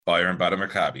Bayern batter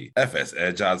Maccabi, FS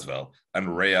Jazvel,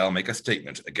 and Real make a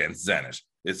statement against Zenit.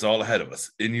 It's all ahead of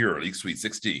us in EuroLeague Sweet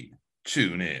 16.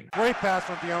 Tune in. Great pass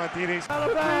from Diamantidis. The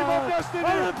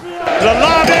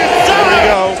lob inside! There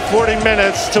we go, 40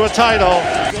 minutes to a title.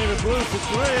 David Blue for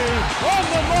three. On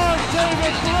the mark,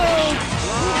 David Blue.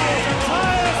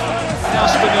 Now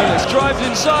Spinola's drives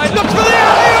inside. Look for the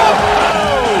alley-oop!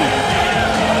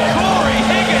 Corey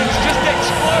Higgins just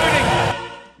exploding.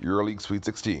 EuroLeague Sweet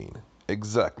 16.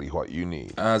 Exactly what you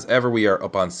need. As ever, we are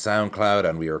up on SoundCloud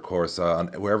and we are, of course, on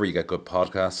wherever you get good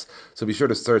podcasts. So be sure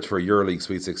to search for EuroLeague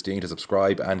Sweet 16 to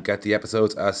subscribe and get the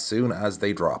episodes as soon as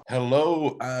they drop.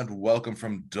 Hello and welcome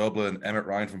from Dublin. Emmett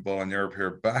Ryan from Ball in Europe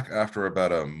here, back after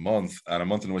about a month, and a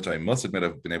month in which I must admit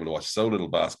I've been able to watch so little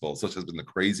basketball. Such has been the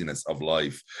craziness of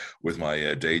life with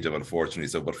my day job,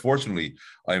 unfortunately. But fortunately,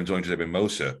 I am joined today by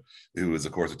Moshe, who is,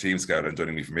 of course, a team scout and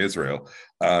joining me from Israel.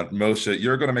 Moshe,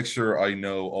 you're going to make sure I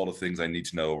know all the things I need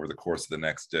to know over the course of the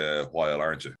next while,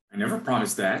 aren't you? I never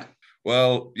promised that.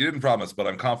 Well, you didn't promise, but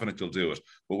I'm confident you'll do it.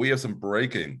 But we have some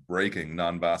breaking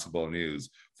non-basketball news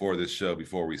for this show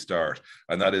before we start.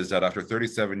 And that is that after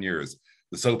 37 years,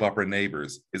 the soap opera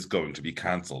Neighbours is going to be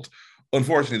cancelled.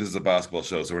 Unfortunately, this is a basketball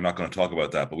show, so we're not going to talk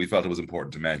about that, but we felt it was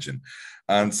important to mention.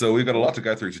 And so we've got a lot to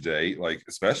get through today, like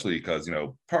especially because,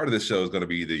 part of this show is going to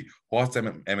be the what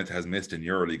Emmett has missed in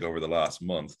EuroLeague over the last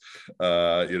month,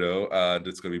 and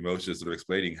it's going to be Moshe sort of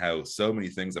explaining how so many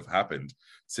things have happened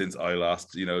since I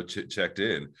last, checked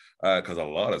in, because a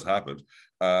lot has happened.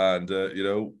 And,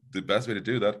 the best way to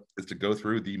do that is to go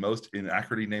through the most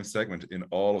inaccurately named segment in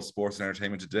all of sports and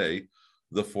entertainment today,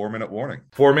 the 4-minute warning.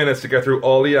 4 minutes to get through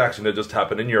all the action that just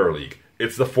happened in EuroLeague.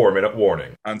 It's the 4-minute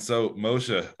warning. And so,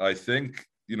 Moshe, I think,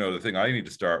 the thing I need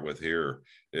to start with here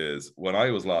is when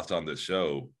I was last on this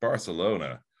show,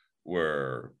 Barcelona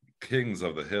were kings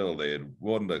of the hill. They had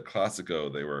won the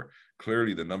Clásico. They were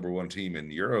clearly the number one team in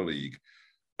EuroLeague.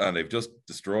 And they've just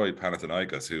destroyed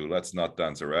Panathinaikos, who, let's not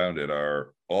dance around it,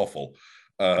 are awful.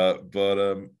 But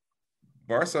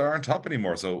Barca aren't top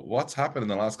anymore. So what's happened in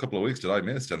the last couple of weeks that I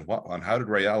missed, and how did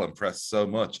Real impress so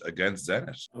much against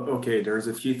Zenit? Okay, there's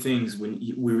a few things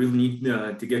we really need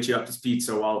to get you up to speed.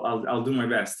 So I'll do my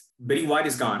best. Betty White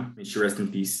is gone. May she rest in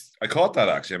peace. I caught that,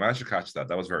 actually. I managed to catch that.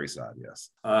 That was very sad. Yes.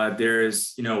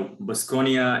 There's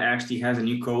Baskonia actually has a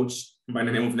new coach by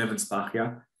the name of Neven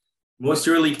Spachia. Most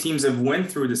EuroLeague teams have went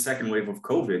through the second wave of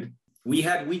COVID. We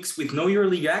had weeks with no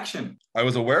EuroLeague action. I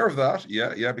was aware of that.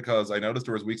 Yeah, because I noticed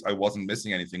there was weeks I wasn't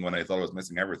missing anything when I thought I was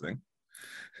missing everything.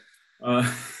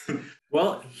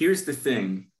 Well, here's the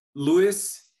thing.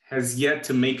 Lewis has yet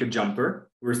to make a jumper.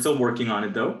 We're still working on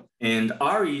it, though. And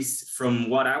Aris,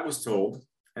 from what I was told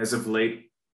as of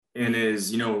late in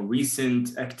his,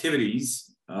 recent activities,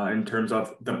 in terms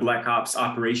of the Black Ops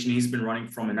operation he's been running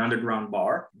from an underground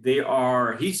bar,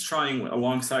 he's trying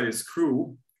alongside his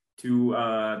crew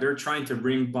they're trying to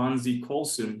bring Bonzi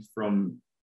Colson from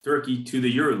Turkey to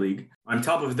the EuroLeague. On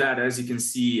top of that, as you can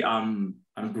see, I'm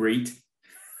great.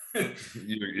 You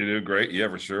do great, yeah,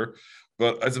 for sure.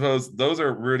 But I suppose those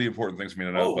are really important things for me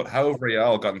to know. But how have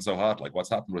Real gotten so hot? Like,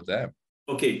 what's happened with them?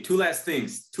 Okay, two last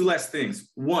things.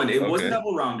 One, it was a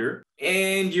double rounder,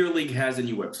 and EuroLeague has a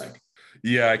new website.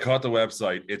 Yeah, I caught the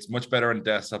website. It's much better on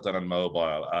desktop than on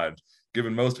mobile. And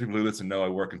given most people who listen know I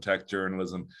work in tech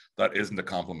journalism, that isn't a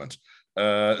compliment.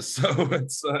 So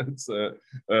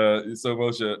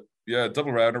Moshe, yeah,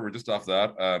 double rounder. We're just off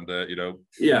that, and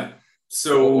Yeah.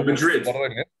 So Madrid. What did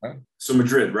I miss, huh? So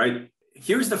Madrid, right?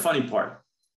 Here's the funny part.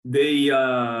 They,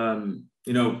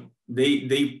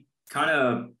 they kind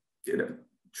of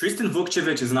Tristan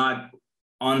Vukcevic is not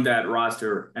on that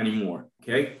roster anymore.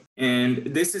 Okay,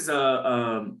 and this is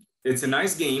it's a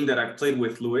nice game that I've played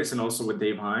with Lewis and also with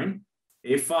Dave Hine.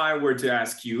 If I were to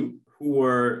ask you who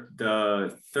were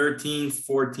the 13th,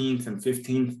 14th, and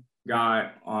 15th guy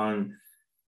on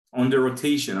the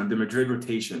rotation, on the Madrid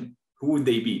rotation, who would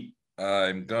they be?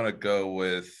 I'm going to go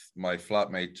with my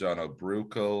flatmate, John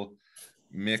O'Brukel,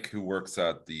 Mick, who works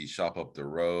at the shop up the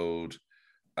road,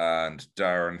 and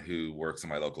Darren, who works in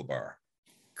my local bar.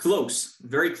 Close,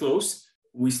 very close.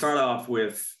 We start off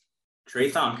with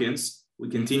Trey Tompkins. We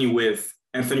continue with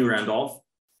Anthony Randolph,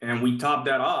 and we top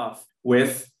that off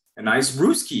with a nice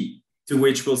brewski, to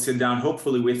which we'll sit down,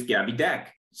 hopefully, with Gabby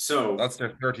Deck. So that's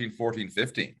their 13, 14,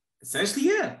 15. Essentially,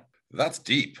 yeah. That's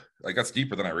deep. Like, that's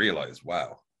deeper than I realized.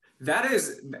 Wow.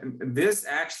 This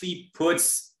actually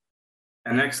puts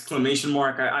an exclamation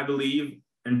mark, I believe,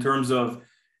 in terms of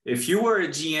if you were a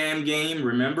GM game,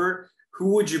 remember, who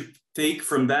would you take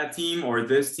from that team or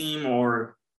this team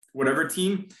or whatever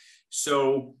team?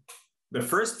 So The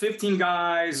first 15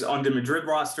 guys on the Madrid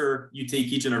roster, you take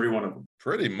each and every one of them.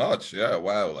 Pretty much, yeah.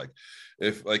 Wow. Like,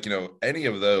 if, like, any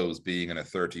of those being in a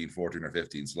 13, 14, or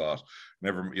 15 slot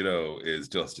never, is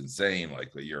just insane,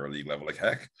 like the EuroLeague level. Like,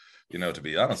 heck, to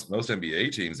be honest, most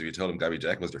NBA teams, if you told them Gabby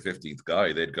Jack was their 15th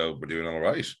guy, they'd go, we're doing all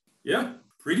right. Yeah,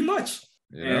 pretty much.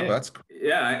 That's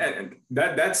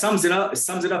that sums it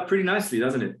up pretty nicely,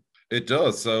 doesn't it? It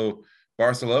does. So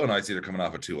Barcelona, I see they're coming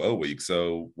off a 2-0 week.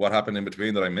 So what happened in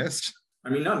between that I missed? I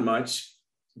mean, not much.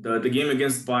 The game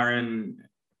against Bayern,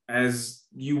 as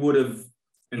you would have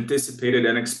anticipated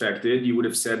and expected, you would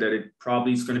have said that it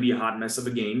probably is going to be a hot mess of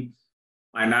a game.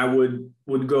 And I would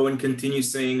go and continue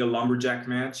saying a lumberjack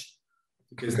match,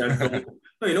 because that's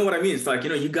no, you know what I mean? It's like,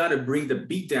 you got to bring the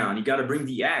beat down. You got to bring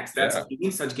the axe. That's how you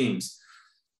win such games.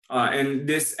 And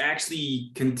this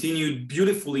actually continued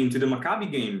beautifully into the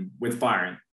Maccabi game with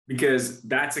Bayern, because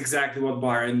that's exactly what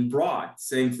Bayern brought.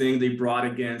 Same thing they brought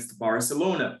against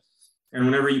Barcelona. And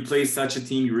whenever you play such a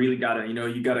team, you really got to,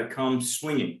 you got to come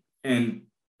swinging. And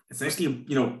essentially,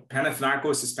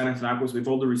 Panathinaikos is Panathinaikos, with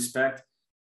all the respect.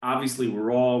 Obviously,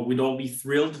 we'd all be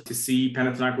thrilled to see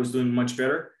Panathinaikos doing much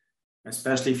better,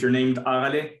 especially if you're named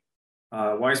Arale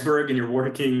Weisberg and you're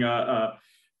working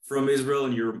from Israel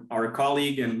and you're our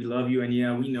colleague and we love you. And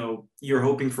yeah, we know you're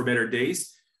hoping for better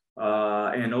days.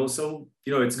 And also,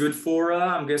 it's good for,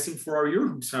 I'm guessing, for our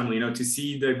Eurogroups family, to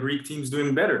see the Greek teams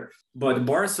doing better. But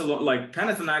Barcelona, like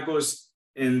Panathinaikos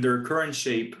in their current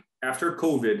shape after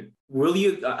COVID,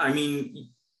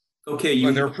 okay.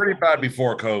 They were pretty bad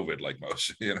before COVID, like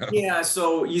most, Yeah,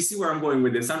 so you see where I'm going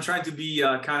with this. I'm trying to be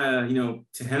kind of,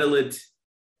 to handle it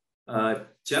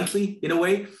gently in a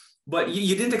way. But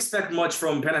you didn't expect much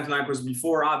from Panathinaikos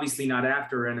before, obviously not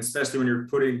after, and especially when you're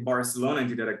putting Barcelona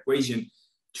into that equation.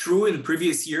 True, in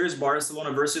previous years,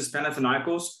 Barcelona versus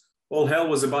Panathinaikos, all hell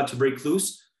was about to break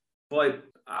loose. But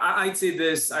I'd say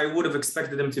this, I would have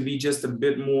expected them to be just a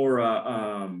bit more,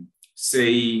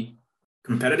 say,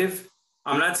 competitive.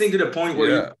 I'm not saying to the point where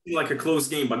you feel like a close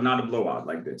game, but not a blowout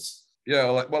like this.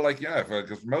 Yeah,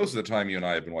 because most of the time you and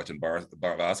I have been watching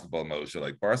basketball, Moshe,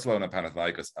 like Barcelona and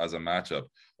Panathinaikos as a matchup,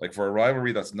 like for a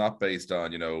rivalry that's not based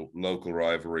on, local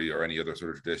rivalry or any other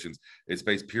sort of traditions, it's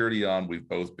based purely on we've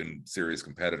both been serious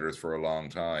competitors for a long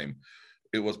time.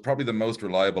 It was probably the most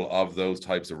reliable of those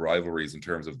types of rivalries in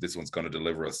terms of this one's going to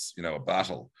deliver us, a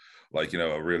battle, like,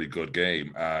 a really good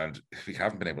game. And we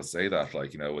haven't been able to say that,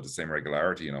 like, with the same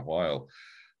regularity in a while.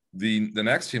 The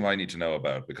next team I need to know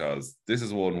about, because this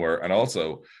is one where, and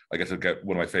also I get to get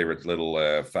one of my favorite little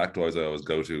factoids I always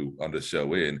go to on this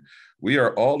show in. We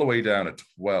are all the way down at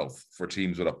 12th for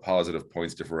teams with a positive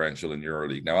points differential in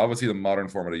EuroLeague. Now, obviously, the modern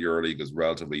format of EuroLeague is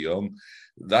relatively young.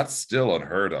 That's still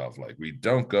unheard of. Like, we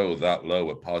don't go that low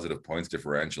with positive points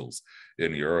differentials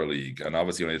in EuroLeague. And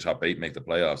obviously, only the top 8 make the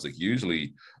playoffs. Like,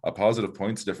 usually a positive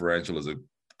points differential is a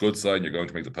good sign you're going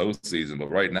to make the postseason. But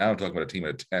right now, I'm talking about a team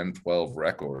with a 10-12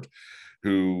 record,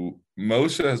 who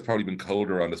Moshe has probably been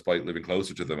colder on despite living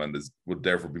closer to them, and would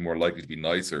therefore be more likely to be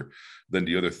nicer than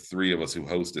the other three of us who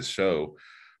host this show.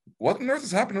 What on earth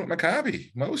is happening with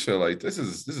Maccabi, Moshe? Like, this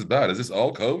is bad. Is this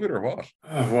all COVID or what?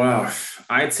 Oh, wow.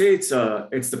 I'd say it's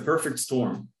the perfect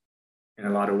storm in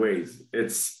a lot of ways.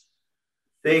 It's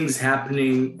things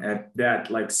happening at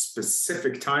that like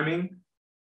specific timing,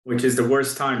 which is the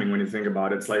worst timing when you think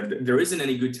about it. It's like there isn't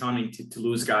any good timing to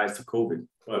lose guys to COVID.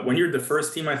 But when you're the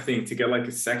first team, I think, to get like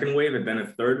a second wave and then a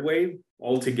third wave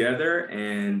all together.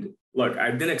 And look,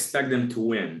 I didn't expect them to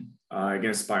win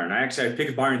against Bayern. I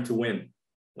picked Bayern to win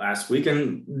last week,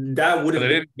 and that would have... They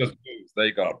didn't just lose,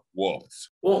 they got whooped.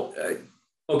 Well,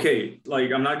 okay,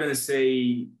 like I'm not going to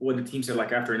say what the team said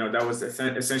like after, that was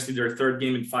essentially their third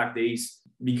game in 5 days,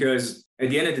 because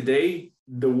at the end of the day,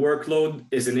 the workload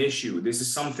is an issue. This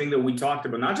is something that we talked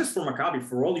about, not just for Maccabi,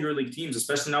 for all EuroLeague teams,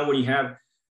 especially now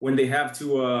when they have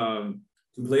to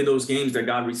play those games that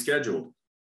got rescheduled,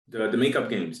 the makeup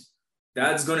games.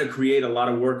 That's going to create a lot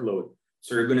of workload.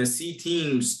 So you're going to see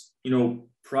teams,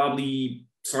 probably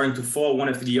starting to fall one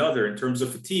after the other in terms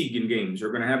of fatigue in games.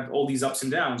 You're going to have all these ups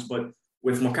and downs. But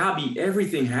with Maccabi,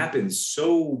 everything happens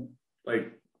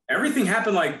everything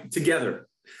happened together,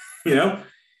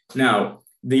 Now,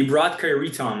 they brought Kyrie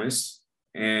Thomas,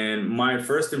 and my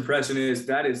first impression is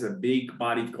that is a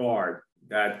big-bodied guard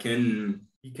that can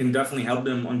definitely help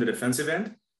them on the defensive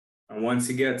end. And once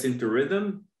he gets into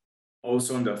rhythm,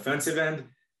 also on the offensive end,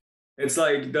 it's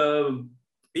like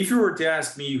if you were to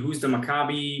ask me who's the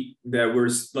Maccabi that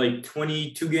was like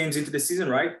 22 games into the season,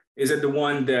 right? Is it the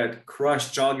one that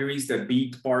crushed Žalgiris, that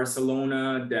beat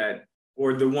Barcelona,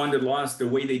 or the one that lost the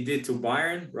way they did to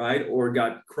Bayern, right? Or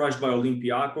got crushed by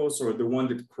Olympiacos, or the one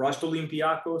that crushed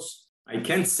Olympiacos? I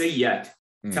can't say yet.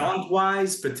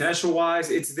 Talent-wise,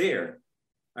 potential-wise, it's there.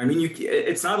 I mean,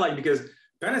 it's not like because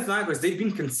Panathinaikos, they've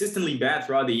been consistently bad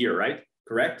throughout the year, right?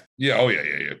 Correct? Yeah. Oh,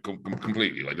 yeah.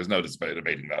 Completely. Like, there's no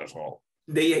debating that at all.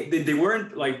 They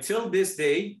weren't like till this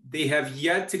day. They have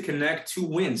yet to connect 2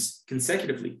 wins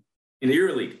consecutively in the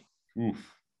EuroLeague.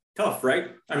 Oof. Tough,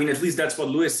 right? I mean, at least that's what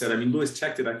Lewis said. I mean, Lewis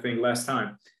checked it, I think, last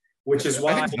time, which is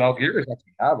why. I think Zalgiris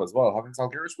actually have as well. Haven't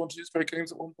Zalgiris won 2 straight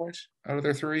games at one point out of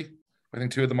their 3? I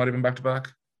think 2 of them might have been back to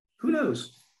back. Who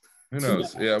knows? Who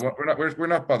knows? Yeah, we're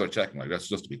not bothered checking. Like, that's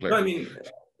just to be clear. No, I mean,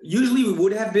 usually we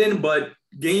would have been, but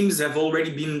games have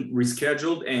already been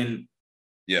rescheduled, and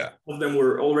of them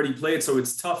were already played. So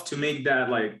it's tough to make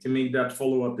that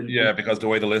follow up. Because the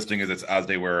way the listing is, it's as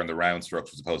they were in the round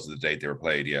structure as opposed to the date they were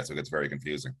played. Yeah, so it gets very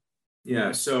confusing.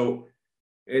 Yeah, so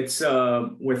it's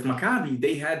with Maccabi,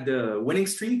 they had the winning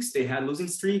streaks, they had losing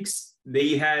streaks,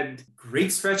 they had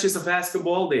great stretches of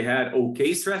basketball, they had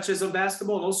okay stretches of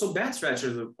basketball, and also bad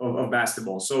stretches of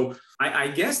basketball. So I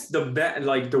guess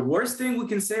the worst thing we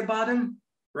can say about him,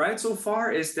 right, so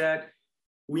far is that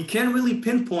we can't really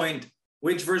pinpoint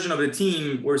which version of the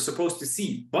team we're supposed to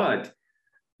see, but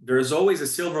there's always a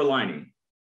silver lining,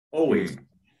 always.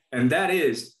 And that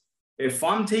is, if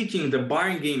I'm taking the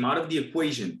Bayern game out of the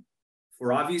equation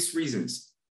for obvious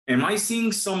reasons, am I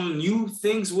seeing some new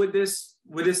things with this,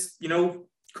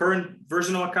 current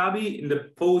version of Maccabi in the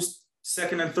post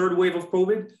second and third wave of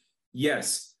COVID?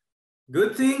 Yes.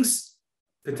 Good things?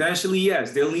 Potentially,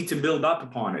 yes. They'll need to build up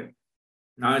upon it.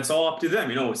 Now it's all up to them,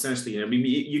 essentially. I mean,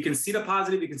 you can see the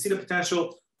positive, you can see the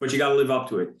potential, but you got to live up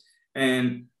to it.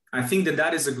 And I think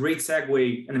that is a great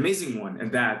segue, an amazing one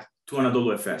at that, to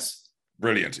Anadolu Efes.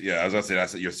 Brilliant. Yeah, as I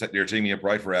said, you're teaming me up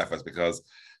right for Efes because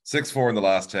 6-4 in the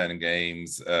last 10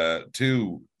 games,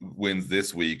 2 wins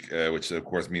this week, which of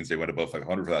course means they went above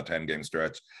 500 for that 10-game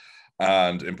stretch.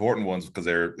 And important ones because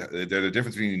they're the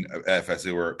difference between Efes,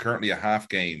 who are currently a half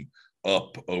game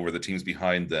up over the teams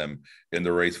behind them in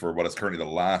the race for what is currently the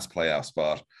last playoff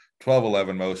spot.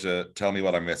 12-11, Moshe, tell me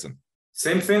what I'm missing.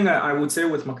 Same thing I would say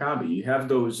with Maccabi. You have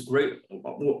those great,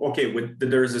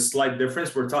 there's a slight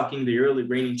difference. We're talking the early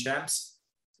reigning champs,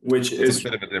 which is a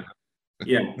bit of a difference.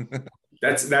 Yeah,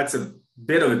 that's a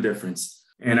bit of a difference.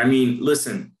 And I mean,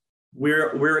 listen,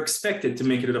 we're expected to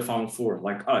make it to the Final Four,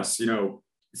 like us,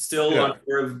 still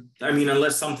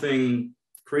unless something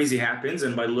crazy happens,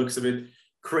 and by the looks of it,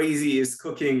 crazy is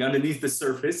cooking underneath the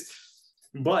surface.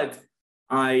 But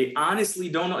I honestly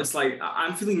don't know. It's like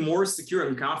I'm feeling more secure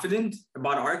and confident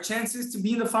about our chances to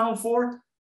be in the Final Four.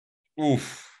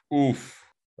 Oof.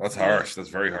 That's harsh. That's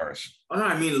very harsh.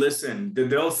 I mean, listen,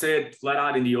 they'll say it flat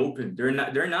out in the open. They're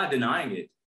not denying it.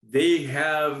 They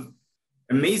have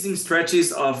amazing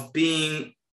stretches of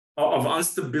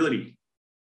instability.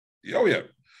 Oh yeah,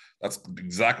 that's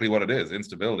exactly what it is.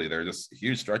 Instability. They're just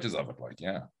huge stretches of it.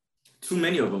 Too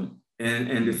many of them.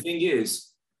 And the thing is,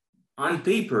 on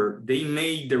paper, they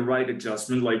made the right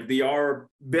adjustment. Like, they are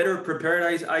better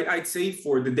prepared, I'd say,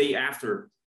 for the day after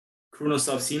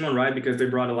Krunosov Simon, right? Because they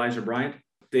brought Elijah Bryant.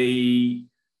 We've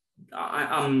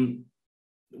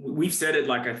said it,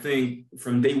 like, I think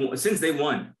from day one, since day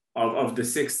one of the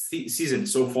 6th season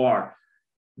so far,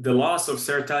 the loss of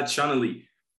Sertat Shanali,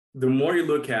 the more you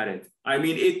look at it, I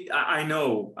mean, I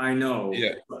know.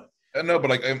 Yeah. No, but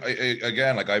like,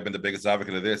 again, like, I've been the biggest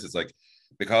advocate of this. It's like,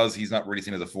 because he's not really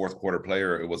seen as a fourth quarter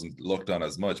player, it wasn't looked on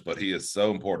as much, but he is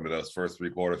so important to those first 3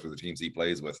 quarters for the teams he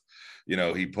plays with.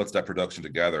 He puts that production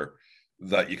together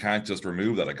that you can't just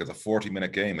remove that. Like, it's a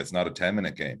 40-minute game. It's not a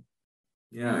 10-minute game.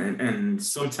 Yeah. And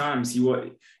sometimes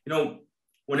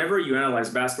whenever you analyze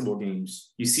basketball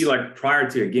games, you see, like, prior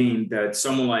to a game that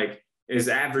someone like is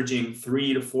averaging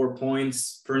 3 to 4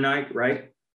 points per night,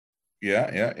 right? Yeah.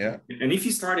 And if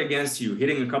he start against you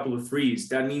hitting a couple of threes,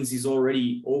 that means he's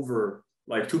already over,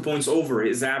 like, 2 points over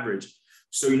his average.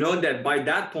 So you know that by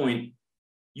that point,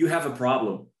 you have a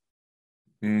problem.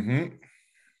 Mm-hmm.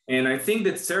 And I think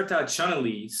that Sertat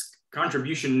Shanali's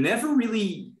contribution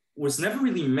was never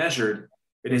really measured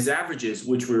in his averages,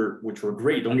 which were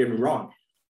great. Don't get me wrong.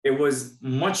 It was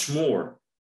much more.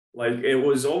 Like, it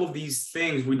was all of these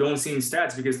things we don't see in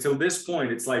stats, because till this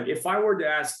point, it's like, if I were to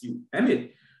ask you,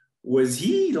 Emmett, was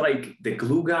he like the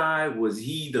glue guy? Was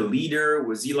he the leader?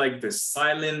 Was he like the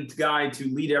silent guy to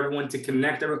lead everyone, to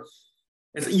connect everyone?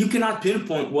 You cannot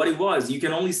pinpoint what he was. You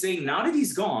can only say, now that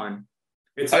he's gone,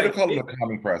 it's I'd call him a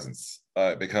calming presence,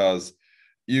 because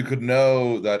you could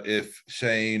know that if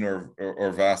Shane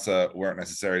or Vasa weren't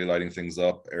necessarily lighting things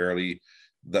up early,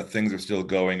 that things are still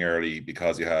going early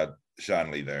because you had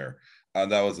Shanley there.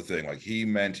 And that was the thing. Like, he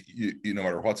meant you no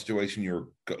matter what situation you're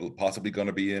possibly going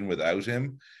to be in without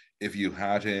him, if you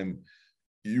had him,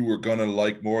 you were going to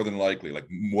like way more than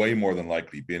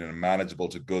likely, be in a manageable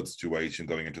to good situation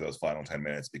going into those final 10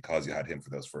 minutes because you had him for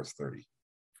those first 30.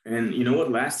 And you know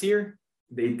what? Last year,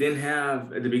 they didn't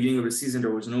have, at the beginning of the season,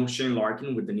 there was no Shane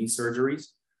Larkin with the knee surgeries.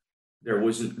 There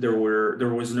was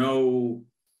no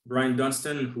Brian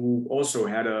Dunston, who also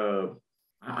had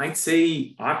I'd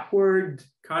say, awkward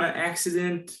kind of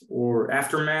accident or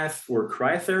aftermath for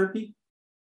cryotherapy.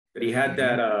 That he had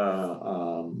that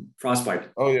frostbite.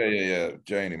 Oh yeah.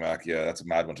 Janie Mack, yeah, that's a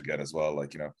mad one to get as well.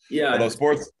 Like, you know, yeah. Although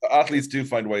sports athletes do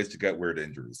find ways to get weird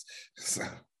injuries. So.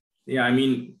 Yeah, I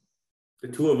mean, the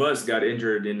two of us got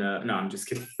injured in. No, I'm just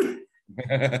kidding.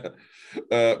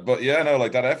 But yeah, no,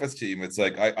 like that FS team, it's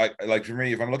like I like, for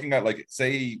me, if I'm looking at, like,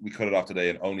 say we cut it off today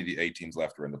and only the 8 teams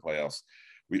left are in the playoffs,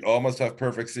 we almost have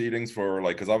perfect seedings for,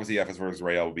 like, because obviously FS versus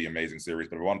Real will be an amazing series,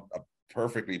 but we want a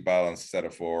perfectly balanced set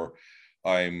of 4.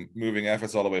 I'm moving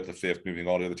FS all the way up to 5th, moving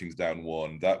all the other teams down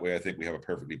 1. That way, I think we have a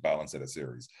perfectly balanced set of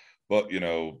series. But, you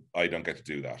know, I don't get to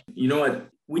do that. You know what?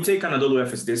 We take on Honolulu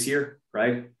FS this year,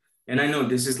 right? And I know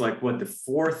this is like, what, the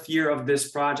 4th year of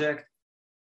this project?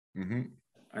 Mm-hmm.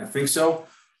 I think so.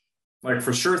 Like,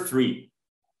 for sure, 3.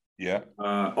 Yeah.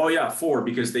 4,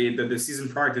 because the season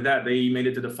prior to that, they made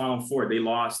it to the Final 4. They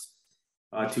lost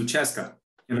to Cheska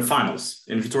in the finals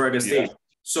in Vitória Gasteiz. Yeah.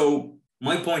 So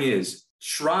my point is,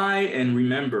 try and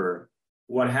remember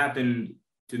what happened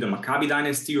to the Maccabi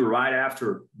dynasty right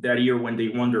after that year when they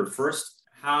won their first.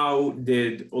 How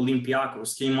did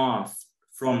Olympiacos came off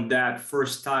from that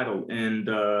first title and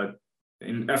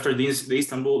after the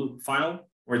Istanbul final,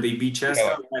 where they beat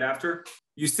Cheska right after?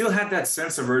 You still had that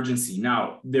sense of urgency.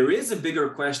 Now, there is a bigger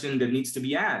question that needs to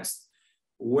be asked.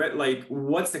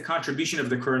 What's the contribution of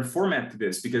the current format to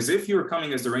this? Because if you're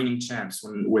coming as the reigning champs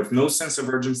with no sense of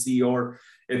urgency, or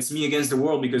it's me against the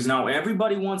world, because now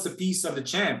everybody wants a piece of the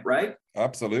champ, right?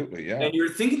 Absolutely, yeah. And you're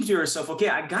thinking to yourself, okay,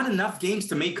 I got enough games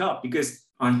to make up, because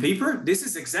on paper, this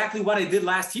is exactly what I did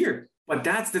last year. But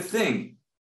that's the thing.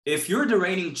 If you're the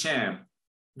reigning champ,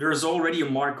 there's already a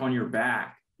mark on your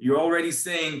back. You're already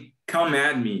saying, come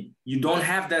at me. You don't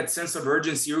have that sense of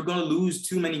urgency. You're going to lose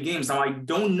too many games. Now, I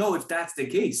don't know if that's the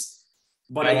case.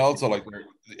 But also, like,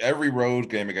 every road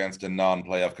game against a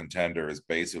non-playoff contender is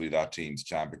basically that team's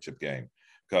championship game.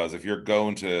 Because if you're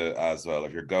going to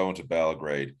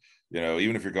Belgrade, you know,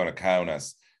 even if you're going to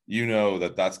Kaunas, you know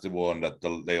that that's the one that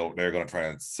they're going to try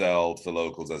and sell to the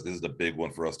locals as this is the big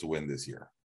one for us to win this year.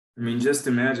 I mean, just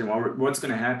imagine what's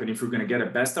going to happen if we're going to get a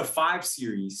best-of-5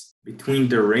 series between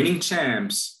the reigning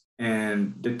champs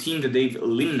and the team that they've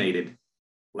eliminated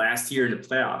last year in the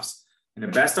playoffs. In a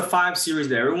best-of-5 series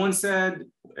that everyone said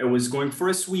it was going for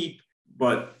a sweep,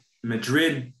 but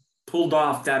Madrid pulled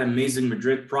off that amazing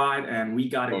Madrid pride, and we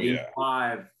got a game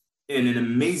 5 in an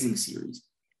amazing series.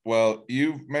 Well,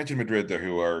 you mentioned Madrid there,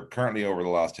 who are currently, over the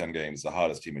last 10 games, the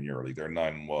hottest team in EuroLeague. They're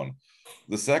 9-1.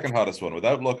 The second hottest one,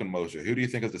 without looking, Moshe, who do you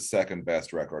think is the second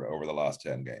best record over the last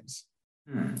 10 games?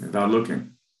 Without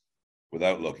looking.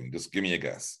 Without looking. Just give me a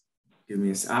guess.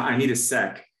 I need a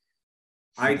sec.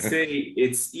 I'd say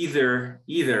it's either.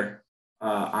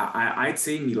 I'd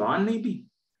say Milan, maybe.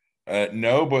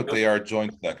 No, but they are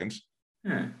joint second.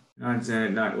 Not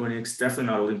Zenit, not Unix, definitely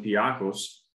not Olympiacos.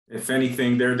 If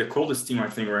anything, they're the coldest team, I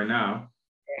think, right now.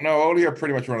 No, Oli are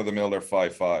pretty much run of the mill. They're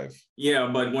 5-5. Yeah,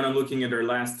 but when I'm looking at their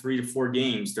last 3 to 4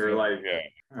 games, they're like,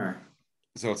 Right.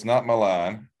 So it's not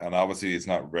Milan, and obviously it's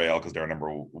not Real because they're number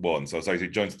 1. So sorry,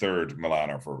 joint third. Milan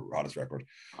are for hottest record.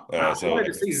 I wanted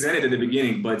to say Zenit at the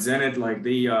beginning, but Zenit, like,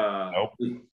 they nope.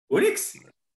 Unix?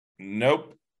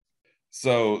 Nope.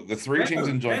 So the 3 teams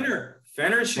in joint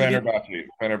Fenerbahce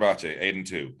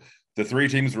 8-2. The 3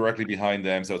 teams directly behind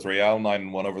them. So it's Real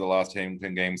 9-1 over the last 10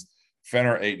 games.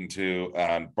 Fener 8-2,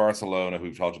 and Barcelona, who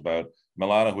we've talked about,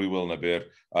 Milan, who we will in a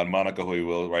bit, and Monaco, who we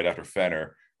will right after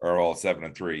Fener, are all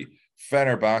 7-3.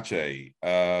 Fenerbahce,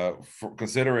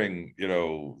 considering, you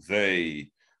know,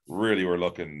 they really were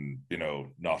looking, you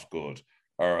know, not good,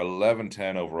 are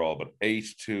 11-10 overall, but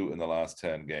 8-2 in the last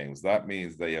 10 games. That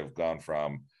means they have gone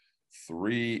from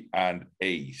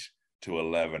 3-8 to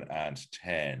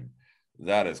 11-10.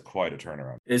 That is quite a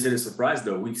turnaround. Is it a surprise,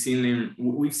 though? We've seen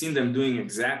them doing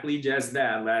exactly just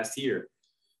that last year.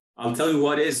 I'll tell you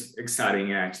what is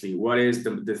exciting, actually. What is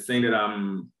the thing that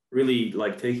I'm really,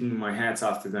 like, taking my hats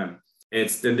off to them?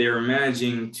 It's that they're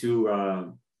managing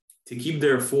to keep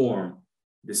their form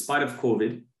despite of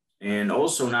COVID, and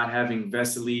also not having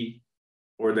Vesely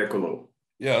or Decolo.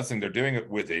 Yeah, I think they're doing it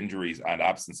with injuries and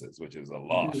absences, which is a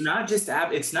lot. Not just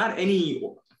it's not any,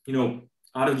 you know,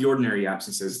 out of the ordinary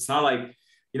absences. It's not like,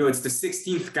 you know, it's the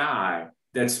 16th guy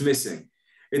that's missing.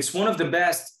 It's one of the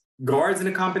best guards in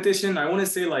the competition. I want to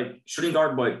say like shooting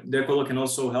guard, but De Colo can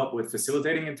also help with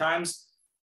facilitating at times.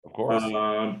 Of course.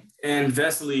 And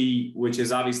Vesely, which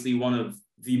is obviously one of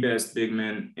the best big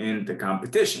men in the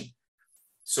competition.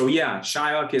 So yeah,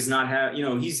 Shyok is not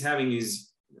he's having his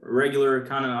regular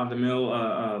kind of the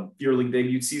mill Pure League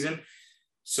debut season.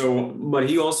 So, but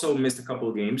he also missed a couple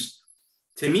of games.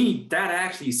 To me, that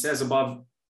actually says above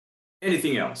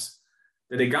anything else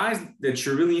that the guys that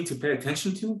you really need to pay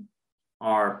attention to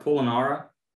are Polonara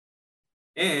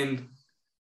and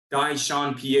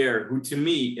Dyshawn Pierre, who to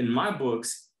me, in my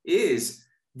books, is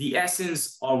the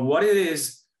essence of what it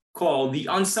is called the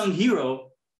unsung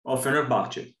hero of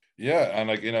Fenerbahce. Yeah, and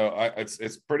like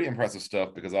it's pretty impressive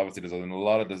stuff, because obviously there's a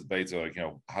lot of debates of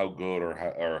how good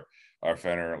or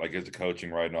Fener is the coaching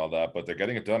right and all that, but they're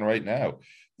getting it done right now.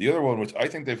 The other one, which I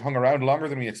think they've hung around longer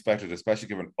than we expected, especially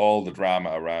given all the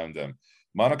drama around them.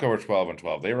 Monaco are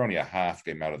 12-12. They were only a half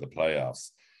game out of the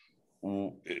playoffs.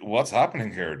 What's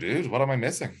happening here, dude? What am I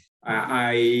missing?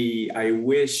 I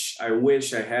wish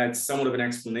I had somewhat of an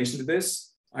explanation to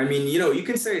this. I mean, you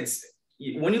can say it's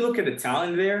when you look at the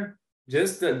talent there,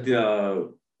 just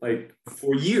the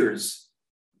for years,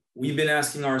 we've been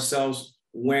asking ourselves,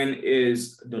 when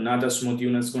is Donatas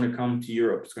Motiejunas going to come to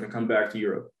Europe? It's going to come back to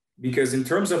Europe. Because in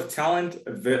terms of talent,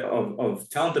 of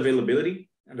talent availability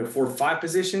and the 4-5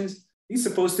 positions, he's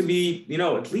supposed to be,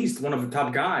 at least one of the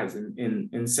top guys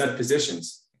in set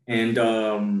positions. And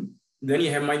then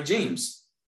you have Mike James,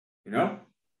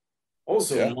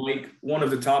 also Mike, one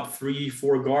of the top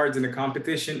 3-4 guards in the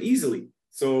competition easily.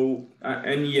 So,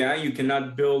 you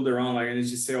cannot build around and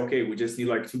just say, okay, we just need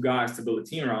 2 guys to build a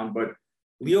team around. But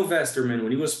Leo Westerman,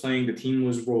 when he was playing, the team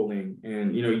was rolling.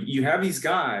 And, you have these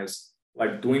guys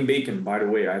like Dwayne Bacon, by the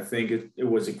way. I think it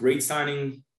was a great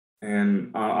signing.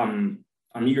 And I'm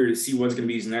eager to see what's going to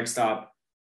be his next stop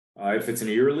if it's in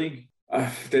the EuroLeague.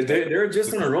 They're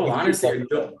just on a roll, honestly.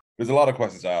 There's a lot of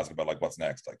questions to ask about what's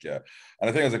next. And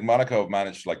the thing is, Monaco have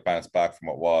managed to bounce back from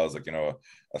what was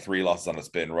a 3 losses on a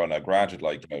spin run. Now, granted,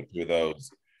 2 of those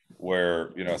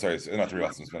where sorry, it's not 3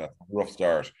 losses. It's been a rough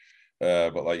start.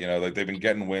 But they've been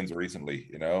getting wins recently.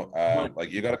 You got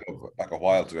to go back a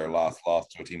while to their last loss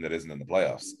to a team that isn't in the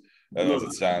playoffs as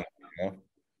it stands.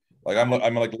 I'm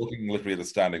looking literally at the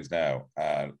standings now.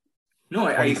 No,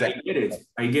 I get it.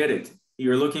 I get it.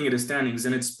 You're looking at the standings,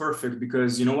 and it's perfect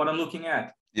because you know what I'm looking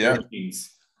at. Yeah.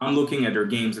 I'm looking at their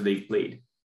games that they've played.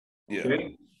 Yeah.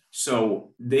 Okay?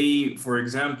 So they, for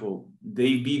example,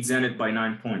 they beat Zenit by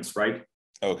 9 points, right?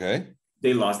 Okay.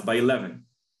 They lost by 11.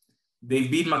 They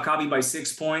beat Maccabi by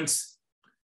 6 points.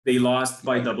 They lost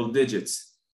by double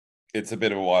digits. It's a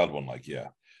bit of a wild one,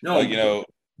 No,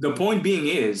 the point being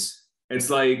is,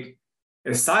 it's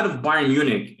aside of Bayern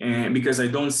Munich, and because I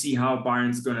don't see how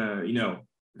Bayern's gonna,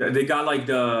 they got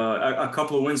a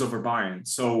couple of wins over Bayern.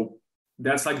 So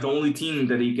that's the only team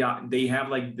that they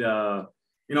have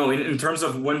in terms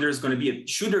of when there's going to be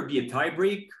should there be a tie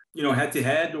break, head to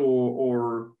head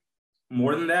or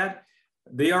more than that,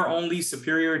 they are only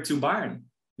superior to Bayern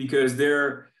because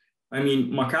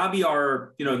Maccabi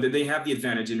are, they have the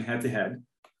advantage in head to head.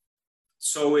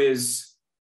 So is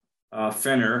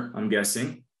Fener, I'm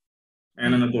guessing,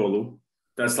 and Anadolu.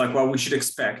 That's what we should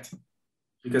expect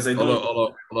because I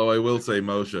don't. Although I will say,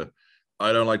 Moshe,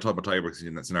 I don't like talking about tiebreaks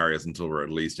in that scenarios until we're at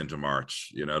least into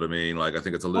March. You know what I mean? I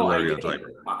think it's a little early on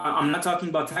tiebreak. I'm not talking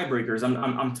about tiebreakers.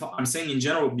 I'm saying in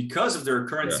general because of their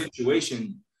current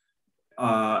situation,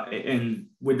 and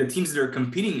with the teams that they're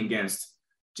competing against,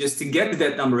 just to get to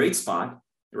that number 8 spot,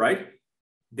 right?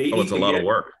 It's a lot of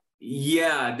work.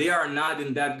 Yeah, they are not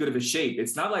in that good of a shape.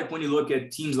 It's not like when you look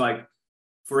at teams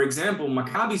for example,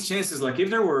 Maccabi's chances, if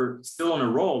they were still on a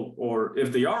roll or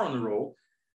if they are on the roll,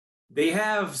 they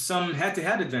have some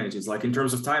head-to-head advantages, in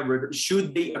terms of tiebreaker,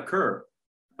 should they occur.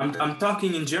 I'm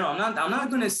talking in general. I'm not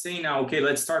going to say now, okay,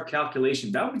 let's start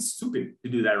calculation. That would be stupid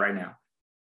to do that right now.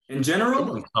 In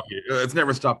general, it's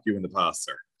never stopped you in the past,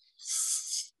 sir.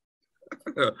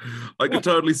 I could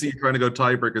totally see you trying to go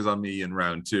tiebreakers on me in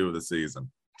round 2 of the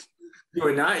season.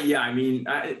 You're not, yeah.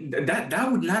 That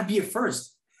would not be a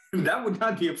first. That would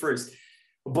not be a first.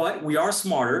 But we are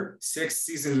smarter. 6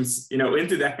 seasons,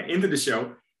 into the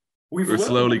show. We're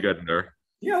slowly getting there.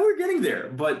 Yeah, we're getting there.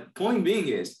 But point being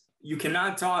is, you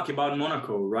cannot talk about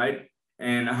Monaco, right?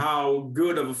 And how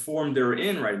good of a form they're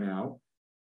in right now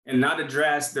and not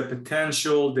address the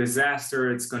potential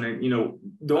disaster it's going to,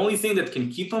 the only thing that can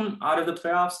keep them out of the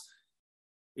playoffs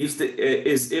is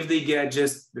if they get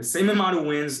just the same amount of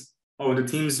wins of the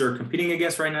teams they're competing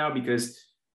against right now because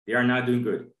they are not doing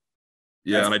good.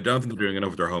 Yeah, and I don't think they're doing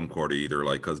enough with their home court either,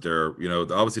 because they're,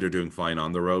 obviously they're doing fine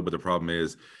on the road, but the problem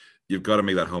is, you've got to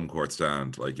make that home court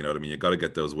stand. Like, you know what I mean? You've got to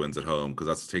get those wins at home because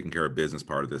that's taking care of business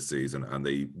part of this season. And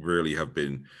they really have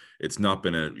been, it's not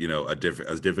been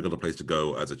as difficult a place to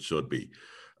go as it should be.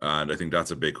 And I think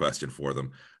that's a big question for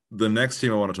them. The next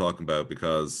team I want to talk about,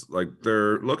 because like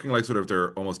they're looking like sort of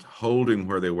they're almost holding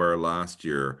where they were last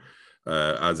year,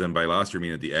 as in by last year,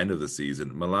 meaning at the end of the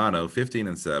season. Milano,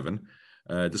 15-7,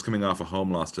 just coming off a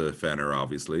home loss to Fener,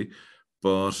 obviously.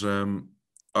 But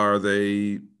are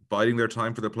they biding their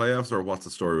time for the playoffs, or what's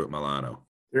the story with Milano?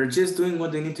 They're just doing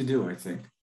what they need to do, I think.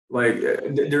 Like,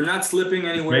 they're not slipping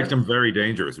anywhere. Which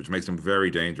makes them very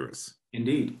dangerous.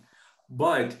 Indeed.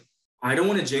 But I don't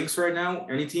want to jinx right now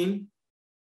any team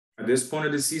at this point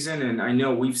of the season. And I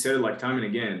know we've said it like time and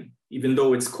again, even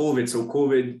though it's COVID. So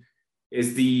COVID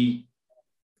is the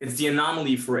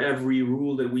anomaly for every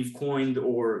rule that we've coined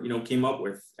or, came up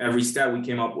with, every stat we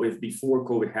came up with before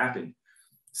COVID happened,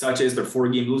 such as the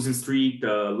 4-game losing streak,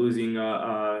 losing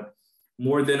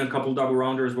more than a couple double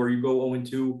rounders where you go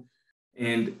 0-2.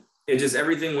 And it just,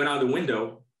 everything went out the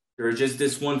window. There's just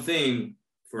this one thing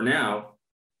for now,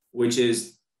 which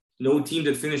is no team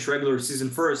that finished regular season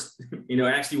first,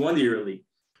 actually won the EuroLeague.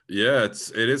 Yeah,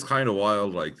 it is kind of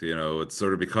wild. Like, it's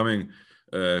sort of becoming,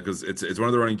 because it's one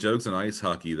of the running jokes in ice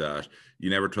hockey that you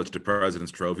never touch the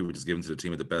President's Trophy, which is given to the team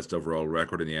with the best overall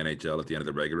record in the NHL at the end of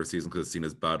the regular season, because it's seen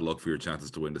as bad luck for your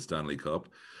chances to win the Stanley Cup.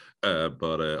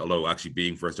 But although actually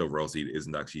being first overall seed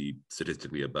isn't actually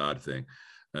statistically a bad thing,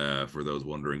 for those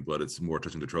wondering, but it's more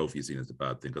touching the trophy seen as a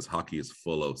bad thing because hockey is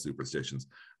full of superstitions.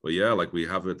 But yeah, like we're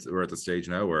at the stage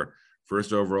now where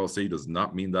first overall seed does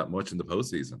not mean that much in the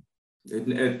postseason.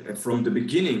 From the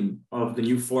beginning of the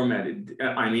new format,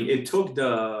 it took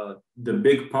the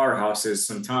big powerhouses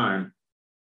some time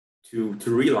to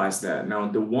realize that. Now,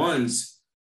 the ones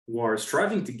who are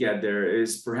striving to get there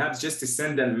is perhaps just to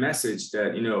send that message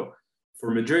that, for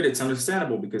Madrid, it's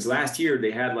understandable because last year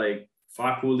they had like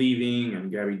Facu leaving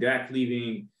and Gary Dack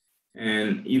leaving,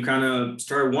 and you kind of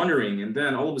start wondering. And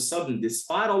then all of a sudden,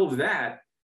 despite all of that,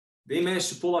 they managed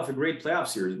to pull off a great playoff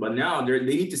series. But now they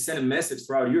need to send a message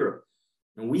throughout Europe.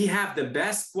 And we have the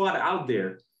best squad out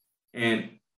there. And,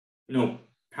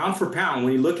 pound for pound,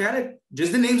 when you look at it,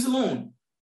 just the names alone,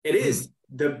 it is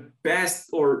the best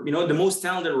or, the most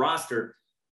talented roster,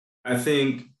 I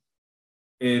think,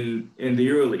 in the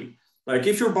EuroLeague. Like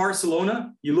if you're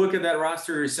Barcelona, you look at that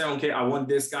roster, you're saying, okay, I want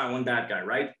this guy, I want that guy,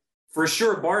 right? For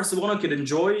sure, Barcelona could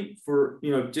enjoy for,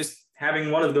 just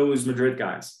having one of those Madrid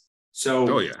guys. So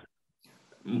oh, yeah.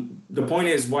 The point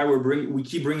is why we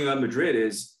keep bringing up Madrid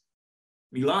is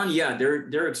Milan, yeah,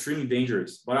 they're extremely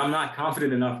dangerous, but I'm not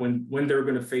confident enough when they're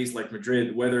going to face like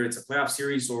Madrid, whether it's a playoff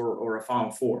series or a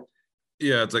Final Four.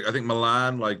 Yeah, it's like I think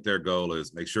Milan, like their goal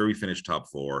is make sure we finish top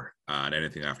 4, and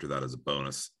anything after that is a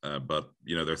bonus. But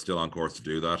they're still on course to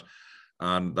do that,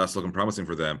 and that's looking promising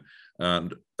for them.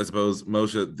 And I suppose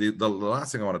Moshe, the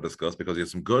last thing I want to discuss, because you have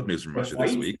some good news from Russia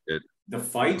this week. The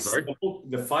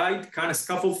fight kind of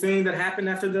scuffle thing that happened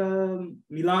after the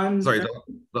Milan. Sorry,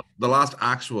 the last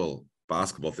actual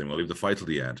basketball thing. We'll leave the fight till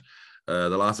the end. The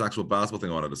last actual basketball thing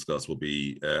I want to discuss will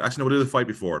be actually no, we'll do the fight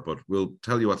before it, but we'll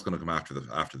tell you what's going to come after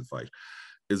the fight.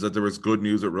 Is that there was good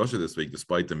news at Russia this week,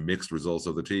 despite the mixed results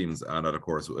of the teams, and that of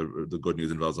course the good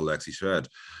news involves Alexei Shved.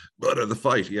 But the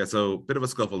fight, yeah, so bit of a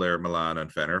scuffle there, Milan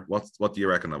and Fener. What do you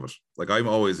reckon of it? Like I'm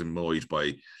always annoyed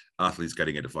by athletes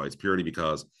getting into fights purely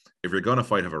because if you're going to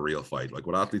fight, have a real fight. Like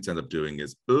what athletes end up doing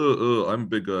is, I'm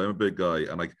a big guy,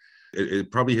 and like.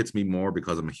 It probably hits me more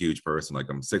because I'm a huge person. Like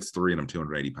I'm 6'3" and I'm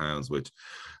 280 pounds, which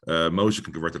Moshe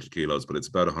can convert that to kilos, but it's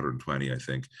about 120, I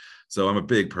think. So I'm a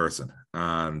big person.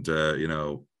 And,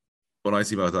 when I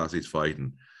see both athletes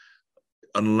fighting,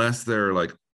 unless they're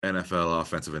like NFL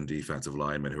offensive and defensive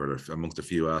linemen who are amongst a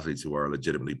few athletes who are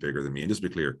legitimately bigger than me, and just to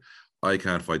be clear, I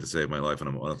can't fight to save my life and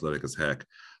I'm unathletic as heck.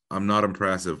 I'm not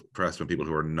impressed when people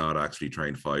who are not actually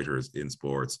trained fighters in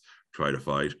sports try to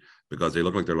fight, because they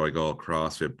look like they're like all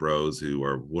CrossFit bros who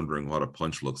are wondering what a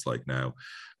punch looks like now.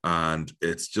 And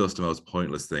it's just the most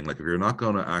pointless thing. Like if you're not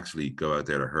going to actually go out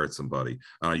there to hurt somebody,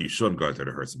 you shouldn't go out there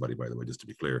to hurt somebody, by the way, just to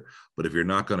be clear. But if you're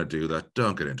not going to do that,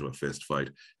 don't get into a fist fight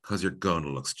because you're going to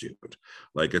look stupid.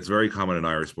 Like it's very common in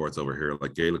Irish sports over here.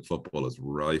 Like Gaelic football is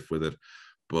rife with it.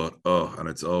 But, and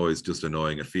it's always just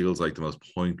annoying. It feels like the most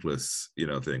pointless,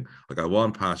 thing. Like I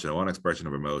want passion, I want expression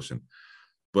of emotion.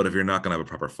 But if you're not going to have a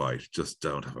proper fight, just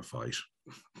don't have a fight.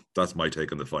 That's my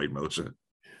take on the fight, Moshe.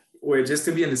 Wait, just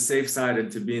to be on the safe side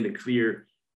and to be in the clear,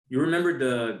 you remember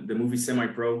the movie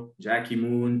Semi-Pro, Jackie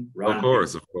Moon? Ron of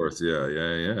course,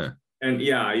 yeah. And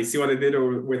yeah, you see what I did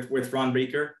with Ron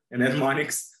Baker and Ed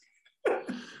Monix?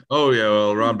 Oh yeah,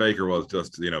 well, Ron Baker was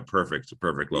just perfect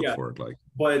look Yeah. for it. Like,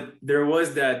 But there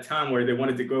was that time where they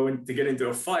wanted to go in to get into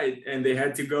a fight, and they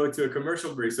had to go to a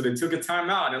commercial break, so they took a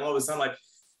timeout, and all of a sudden, like,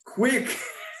 quick,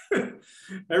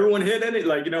 everyone hit any,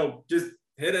 like, just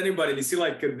hit anybody. And you see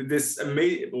like this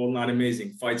amazing, well, not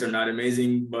amazing. Fights are not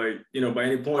amazing, but by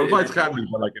any point, fights can be,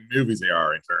 but like in movies they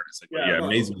are in turn. It's like, Yeah,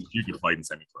 amazing you could fight in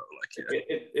semi-pro. Like,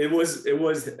 yeah. it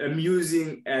was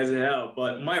amusing as hell.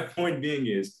 But my point being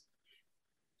is,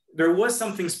 there was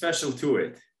something special to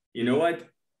it. You know what?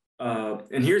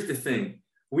 And here's the thing: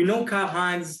 we know Kyle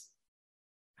Hines.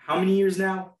 How many years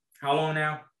now? How long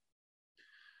now?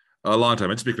 A long time.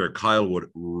 In particular, Kyle would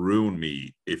ruin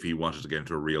me if he wanted to get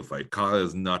into a real fight. Kyle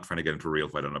is not trying to get into a real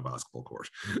fight on a basketball court.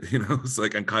 It's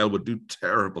like, and Kyle would do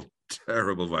terrible,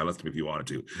 terrible violence to me if he wanted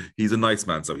to. He's a nice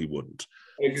man, so he wouldn't.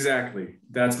 Exactly.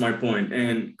 That's my point.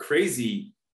 And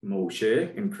crazy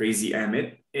Moshe and crazy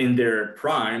Emmett in their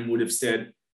prime would have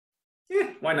said, yeah,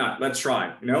 why not? Let's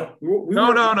try. No.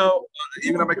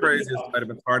 Even at my craziest, I'd have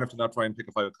been smart enough to not try and pick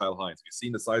a fight with Kyle Hines. You've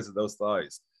seen the size of those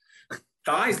thighs.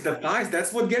 The thighs,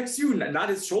 that's what gets you, not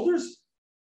his shoulders.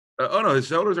 Oh no, his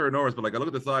shoulders are enormous, but like I look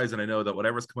at the thighs and I know that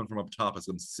whatever's coming from up top is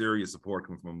some serious support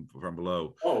coming from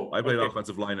below. Oh, I played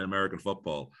offensive line in American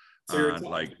football. So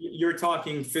you're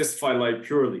talking fist fight like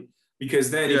purely,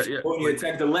 because then if you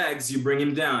attack the legs, you bring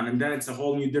him down, and then it's a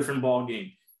whole new different ball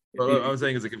game. What I'm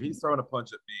saying is, like, if he's throwing a punch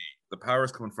at me, the power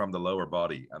is coming from the lower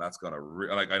body, and that's gonna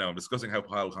I know I'm discussing how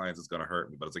Kyle Hines is gonna hurt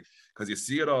me, but it's like, because you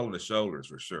see it all in the shoulders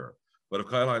for sure. But if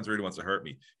Kyle Hines really wants to hurt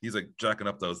me, he's like jacking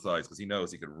up those thighs because he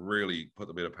knows he could really put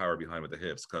a bit of power behind with the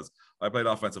hips. Because I played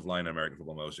offensive line in American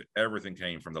football motion. Everything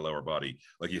came from the lower body.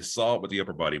 Like, you saw it with the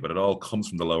upper body, but it all comes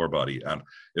from the lower body. And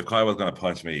if Kyle was going to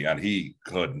punch me and he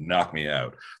could knock me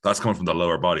out, that's coming from the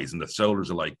lower bodies. And the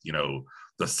shoulders are like,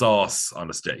 the sauce on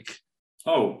the steak.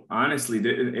 Oh, honestly,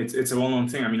 it's a well-known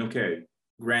thing. I mean, okay,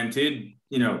 granted,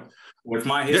 with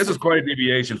my history, this is quite a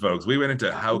deviation, folks. We went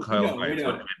into how Kyle Hines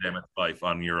would win Emmett Fife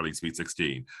on EuroLeague Sweet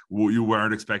 16. You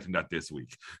weren't expecting that this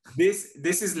week. This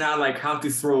is not like how to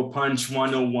throw a punch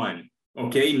 101.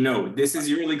 Okay, no, this is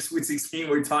EuroLeague Sweet 16.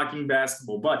 We're talking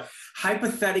basketball, but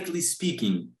hypothetically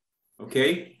speaking,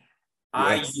 okay, yes.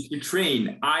 I used to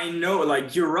train. I know,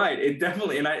 like, you're right. It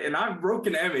definitely, and I've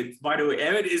broken Emmett. By the way,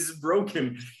 Emmett is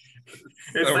broken.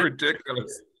 It's so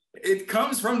ridiculous. It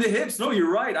comes from the hips. No,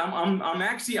 you're right.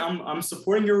 I'm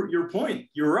supporting your point.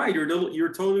 You're right.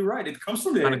 You're totally right. It comes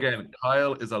from the hips. And again,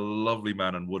 Kyle is a lovely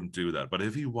man and wouldn't do that. But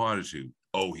if he wanted to,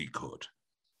 he could.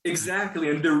 Exactly.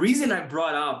 And the reason I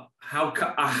brought up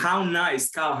how nice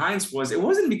Kyle Hines was, it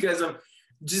wasn't because of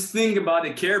just think about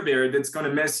a Care Bear that's going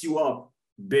to mess you up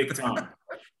big time.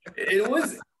 It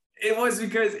was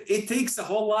because it takes a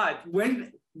whole lot.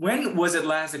 When was it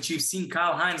last that you've seen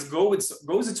Kyle Hines goes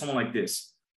at someone like this?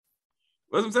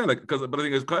 That's what I'm saying. Like, but the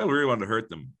thing is, Kyle really wanted to hurt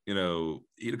them.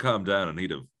 He'd have calmed down and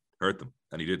he'd have hurt them,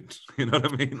 and he didn't. You know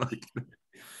what I mean? Like,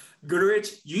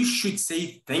 Goodrich, you should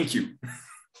say thank you.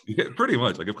 Yeah, pretty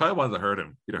much. Like, if Kyle wanted to hurt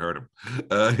him, he'd have hurt him.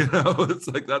 It's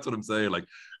like, that's what I'm saying. Like,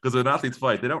 because when athletes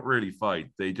fight, they don't really fight;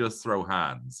 they just throw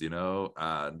hands.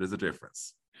 And there's a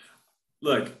difference.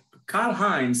 Look, Kyle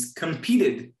Hines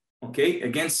competed,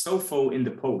 against Sofo in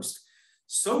the post.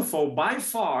 Sofo, by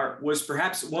far, was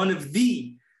perhaps one of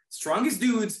the strongest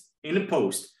dudes in the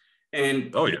post.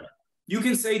 And you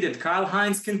can say that Kyle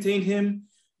Hines contained him.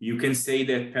 You can say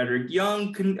that Patrick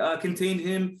Young contained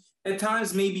him. At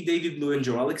times, maybe David Blue and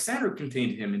Joe Alexander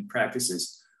contained him in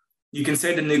practices. You can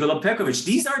say that Nikola Pekovic.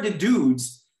 These are the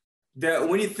dudes that,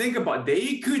 when you think about,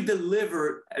 they could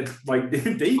deliver.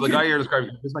 The guy you're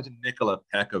describing, just mention Nikola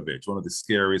Pekovic, one of the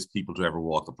scariest people to ever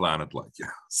walk the planet.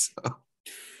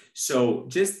 So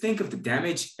just think of the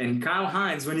damage. And Kyle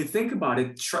Hines, when you think about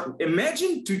it,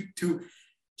 imagine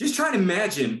just try to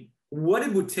imagine what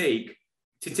it would take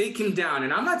to take him down.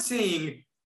 And I'm not saying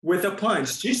with a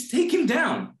punch, just take him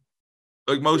down.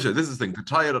 Like, Moshe, this is the thing, to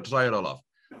tie it all off.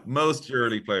 Most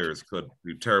EuroLeague players could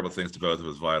do terrible things to both of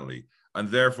us violently. And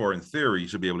therefore, in theory,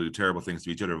 should be able to do terrible things to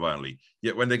each other violently.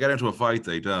 Yet when they get into a fight,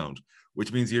 they don't.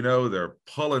 Which means, they're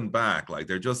pulling back, like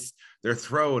they're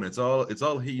throwing. It's all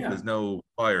heat. Yeah. There's no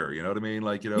fire. You know what I mean?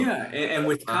 Like, Yeah, and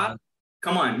with Kyle,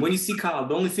 come on. When you see Kyle,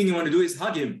 the only thing you want to do is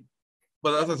hug him.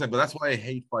 But that's what I'm saying. But that's why I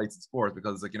hate fights in sports,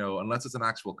 because, like, unless it's an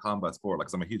actual combat sport, like,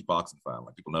 'cause I'm a huge boxing fan.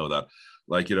 Like, people know that.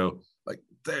 Like,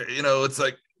 it's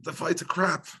like the fights are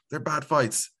crap. They're bad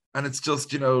fights. And it's just,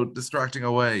 distracting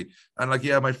away. And, like,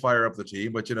 I might fire up the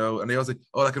team, but, and they always say,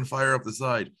 I can fire up the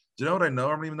side. Do you know what I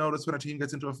normally notice when a team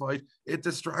gets into a fight? It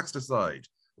distracts the side.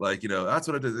 Like, that's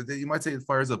what it is. You might say it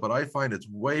fires up, but I find it's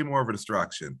way more of a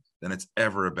distraction than it's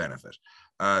ever a benefit.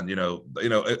 And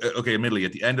okay, admittedly,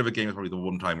 at the end of a game is probably the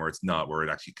one time where it's not, where it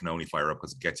actually can only fire up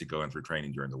because it gets you going for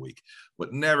training during the week.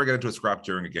 But never get into a scrap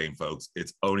during a game, folks.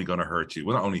 It's only going to hurt you.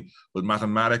 Well, not only, but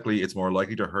mathematically, it's more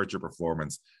likely to hurt your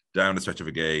performance down the stretch of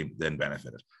a game than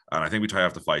benefit it. And I think we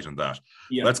have to fight on that.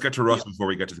 Yeah. Let's get to Russia before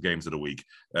we get to the games of the week.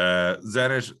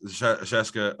 Zenit,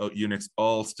 CSKA, Unix,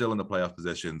 all still in the playoff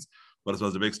positions. But I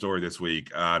suppose the big story this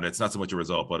week, and it's not so much a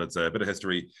result, but it's a bit of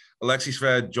history. Alexei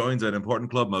Shved joins an important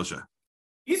club, Moshe.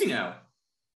 Easy now.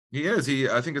 He is.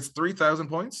 I think it's 3,000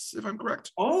 points, if I'm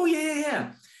correct. Oh,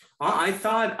 yeah. I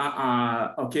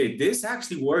thought, okay, this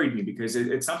actually worried me because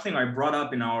it's something I brought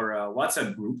up in our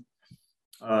WhatsApp group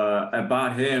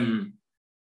about him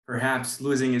perhaps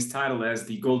losing his title as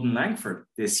the Golden Langford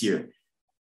this year.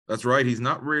 That's right. He's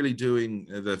not really doing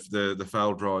the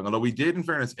foul drawing. Although we did, in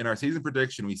fairness, in our season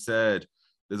prediction, we said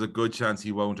there's a good chance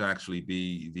he won't actually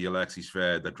be the Alexei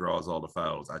Shved that draws all the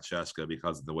fouls at CSKA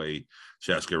because of the way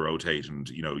CSKA rotate and,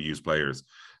 use players.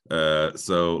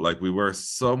 So, we were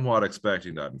somewhat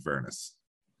expecting that, in fairness.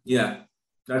 Yeah,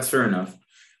 that's fair enough.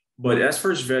 But as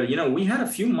for Shved, we had a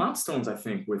few milestones, I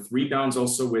think, with rebounds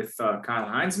also with Kyle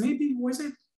Hines, maybe, was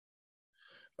it?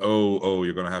 Oh,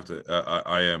 you're going to have to,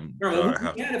 I am.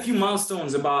 We had a few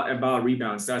milestones about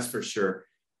rebounds, that's for sure,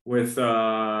 with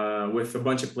a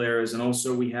bunch of players. And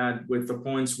also we had with the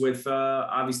points with,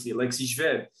 obviously, Alexei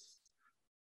Shved.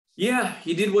 Yeah,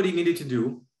 he did what he needed to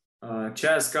do.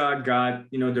 CSKA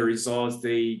got, the results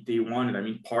they wanted. I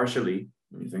mean, partially,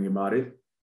 when you think about it.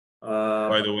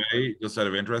 By the way, just out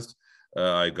of interest,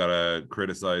 I got to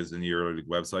criticize the EuroLeague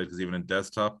website because even in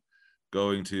desktop,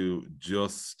 going to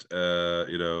just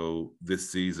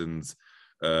this season's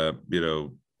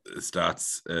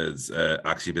stats is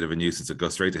actually a bit of a nuisance. It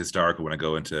goes straight to historical when I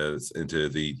go into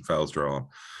the fouls drawn.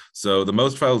 So the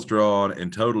most fouls drawn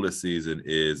in total this season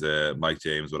is Mike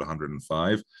James with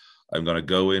 105. I'm going to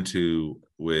go into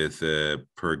with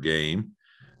per game,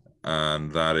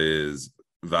 and that is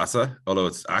Vasa, although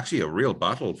it's actually a real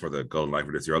battle for the Golden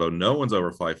Langford this year, although no one's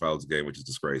over 5 fouls a game, which is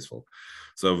disgraceful.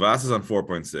 So Vasa's on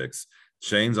 4.6,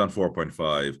 Shane's on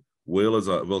 4.5,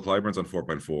 Will Clyburn's on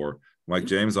 4.4, Mike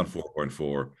James on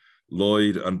 4.4,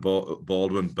 Lloyd and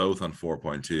Baldwin both on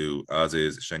 4.2, as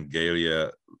is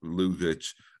Shengelia, Lukic,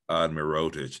 and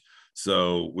Mirotic.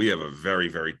 So we have a very,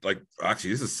 very,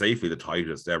 actually, this is safely the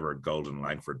tightest ever Golden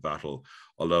Langford battle,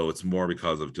 although it's more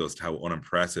because of just how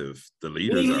unimpressive the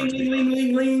leaders are.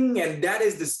 And that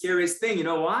is the scariest thing. You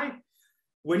know why?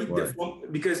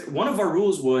 Because one of our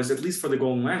rules was, at least for the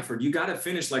Golden Langford, you got to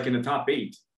finish in the top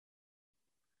 8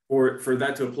 for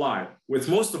that to apply. With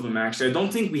most of them, actually. I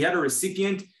don't think we had a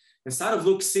recipient inside of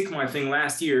Luke Sikma, I think,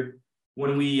 last year,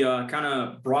 when we kind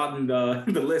of broadened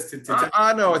the list.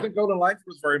 I know. I think Golden Langford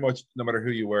was very much, no matter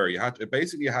who you were, you had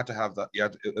to have that.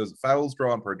 It was fouls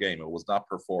drawn per game. It was not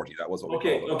per 40. That was what we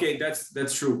called it. Okay,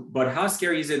 that's true. But how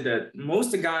scary is it that most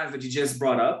of the guys that you just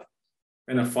brought up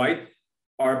in a fight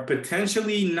are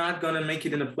potentially not going to make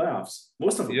it in the playoffs?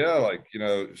 Most of them. Yeah,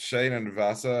 Shane and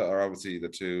Vasa are obviously the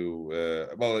two.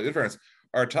 Well, in fairness,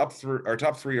 our top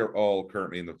three are all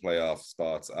currently in the playoff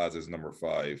spots, as is number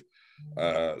 5.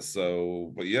 And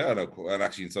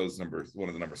actually, so is one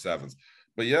of the number 7s.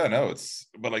 But yeah, no,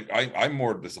 I'm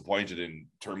more disappointed in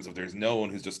terms of there's no one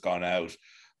who's just gone out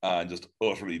and just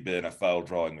utterly been a foul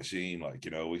drawing machine.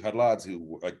 We've had lads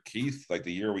who, Keith,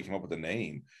 the year we came up with the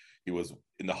name, he was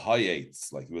in the high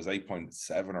 8s, he was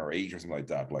 8.7 or 8 or something like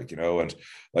that, and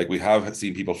we have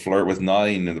seen people flirt with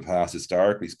 9 in the past,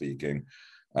 historically speaking.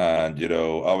 And,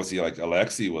 obviously,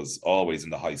 Alexei was always in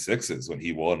the high 6s when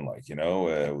he won,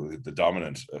 the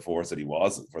dominant force that he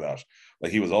was for that.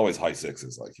 He was always high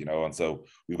 6s, and so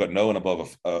we've got no one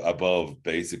above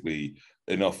basically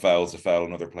enough fouls to foul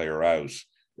another player out,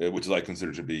 which is I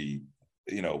consider to be,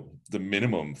 the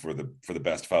minimum for the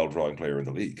best foul drawing player in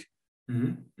the league.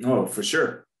 Mm-hmm. Oh, for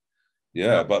sure.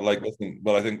 Yeah, but listen,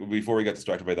 but I think before we get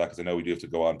distracted by that, because I know we do have to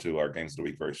go on to our games of the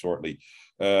week very shortly.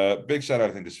 Big shout out,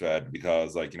 I think, to Shved,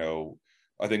 because I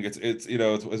think it's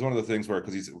one of the things where,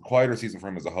 because he's a quieter season for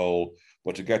him as a whole,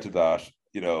 but to get to that,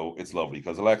 it's lovely,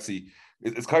 because Alexei,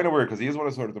 it's kind of weird because he is one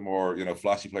of sort of the more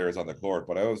flashy players on the court,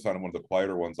 but I always found him one of the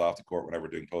quieter ones off the court whenever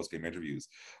doing post-game interviews.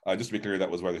 Just to be clear, that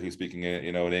was whether he was speaking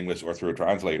in English or through a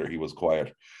translator, he was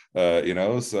quiet.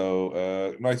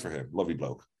 So nice for him, lovely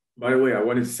bloke. By the way, I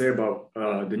wanted to say about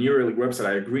the New EuroLeague website,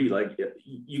 I agree.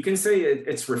 You can say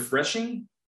it's refreshing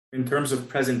in terms of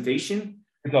presentation.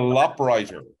 It's a lot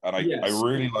brighter, and I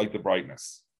really like the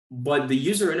brightness. But the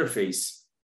user interface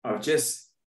of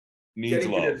just needs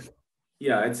love.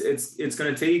 It's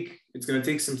gonna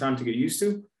take some time to get used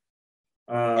to.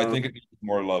 I think it needs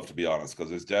more love, to be honest,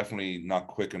 because it's definitely not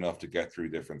quick enough to get through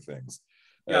different things.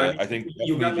 Yeah, I think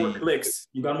you got more clicks.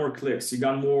 You got more clicks. You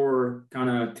got more kind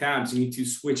of tabs. You need to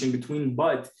switch in between.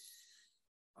 But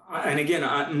and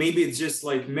again, maybe it's just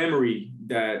like memory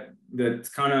that's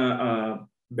kind of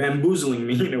bamboozling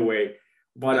me in a way.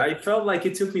 But I felt like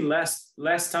it took me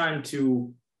less time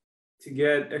to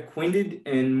get acquainted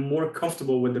and more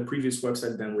comfortable with the previous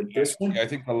website than with this one. Yeah, I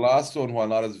think the last one, while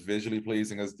not as visually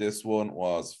pleasing as this one,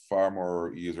 was far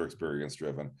more user experience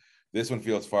driven. This one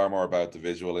feels far more about the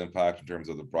visual impact in terms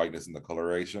of the brightness and the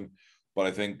coloration. But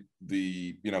I think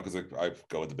because I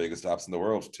go with the biggest apps in the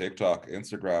world, TikTok,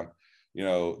 Instagram,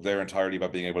 they're entirely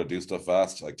about being able to do stuff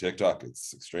fast. Like TikTok,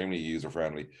 it's extremely user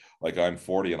friendly. Like I'm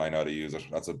 40 and I know how to use it.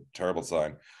 That's a terrible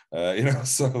sign.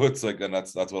 So it's like, and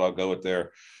that's what I'll go with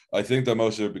there. I think that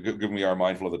most of, given we are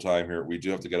mindful of the time here, we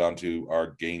do have to get on to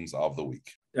our games of the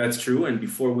week. That's true. And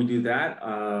before we do that,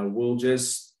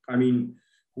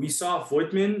 we saw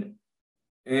Voigtman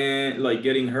and like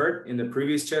getting hurt in the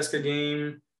previous CSKA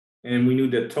game. And we knew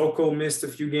that Toko missed a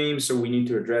few games. So we need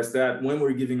to address that when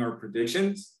we're giving our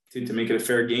predictions to make it a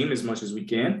fair game as much as we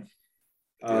can.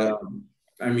 Yeah.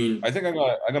 I think I'm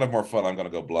gonna have more fun. I'm gonna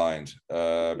go blind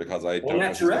because I don't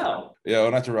know. Au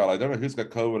naturel. I don't know who's got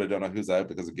COVID. I don't know who's out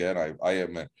because again, I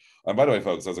am. And by the way,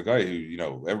 folks, as a guy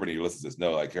who everybody who listens to this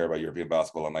know I care about European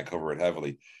basketball and I cover it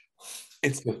heavily.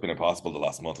 It's just been impossible the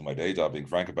last month of my day job, being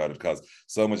frank about it, because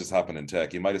so much has happened in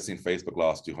tech. You might have seen Facebook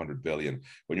lost 200 billion.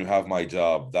 When you have my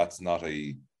job, that's not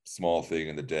a small thing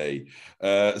in the day.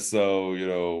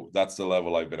 So that's the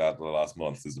level I've been at the last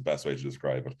month is the best way to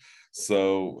describe it.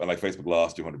 So, and like Facebook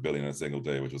lost 200 billion in a single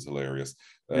day, which was hilarious.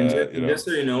 Just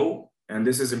so you know, and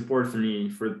this is important for me,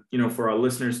 for our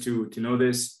listeners to know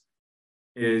this,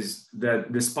 is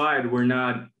that despite we're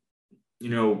not,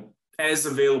 as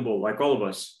available, like all of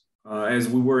us, as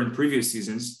we were in previous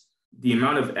seasons, the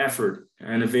amount of effort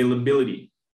and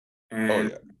availability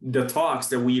and the talks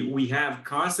that we have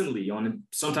constantly on,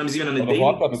 sometimes even on a daily. The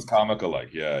WhatsApp is comical.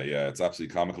 It's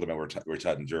absolutely comical about we're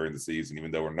chatting during the season,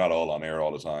 even though we're not all on air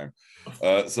all the time.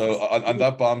 So on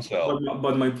that bombshell.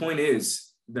 But my point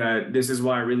is that this is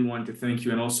why I really want to thank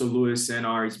you, and also Lewis and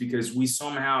Aris, because we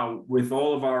somehow, with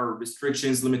all of our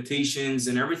restrictions, limitations,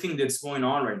 and everything that's going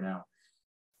on right now,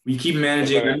 we keep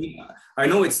managing. I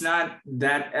know it's not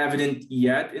that evident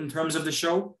yet in terms of the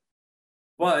show,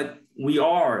 but we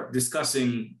are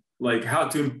discussing like how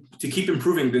to keep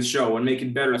improving this show and make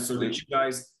it better so that you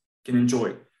guys can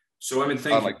enjoy. So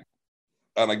thank you.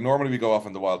 And normally we go off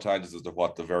on the wild tangents as to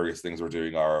what the various things we're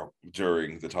doing are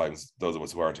during the times those of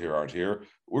us who aren't here.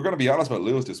 We're going to be honest about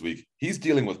Lewis this week. He's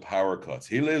dealing with power cuts.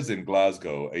 He lives in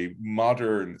Glasgow, a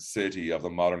modern city of the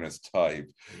modernist type,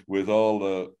 with all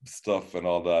the stuff and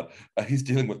all that. And he's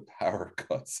dealing with power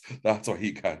cuts. That's why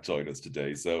he can't join us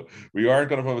today. So we aren't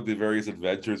going to put the various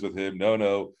adventures with him.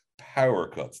 No, power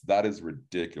cuts. That is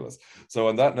ridiculous. So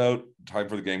on that note, time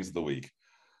for the games of the week.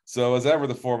 So as ever,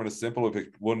 the format is simple. We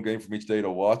pick one game from each day to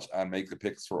watch and make the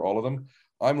picks for all of them.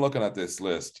 I'm looking at this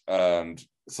list, and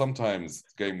sometimes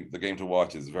the game to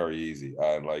watch is very easy.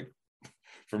 And like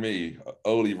for me,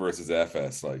 Oli versus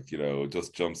FS,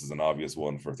 just jumps as an obvious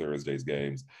one for Thursday's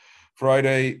games.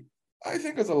 Friday, I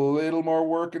think there's a little more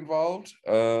work involved,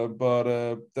 but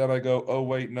then I go, oh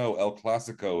wait, no, El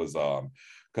Clasico is on,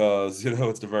 because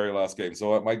it's the very last game.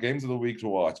 So my games of the week to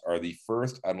watch are the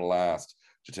first and last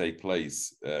to take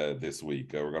place this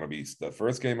week. We're going to be the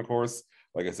first game, of course,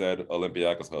 like I said,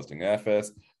 Olympiacos hosting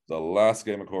FS. The last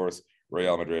game, of course,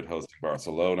 Real Madrid hosting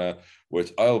Barcelona,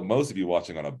 which I'll mostly be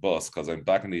watching on a bus because I'm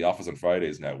back in the office on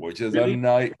Fridays now, which is a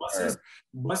nightmare.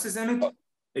 Buses, Emmett?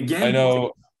 Again? I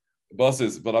know.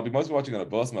 Buses, but I'll be mostly watching on a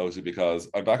bus mostly because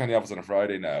I'm back in the office on a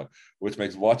Friday now, which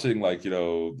makes watching the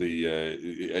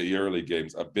EuroLeague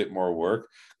games a bit more work,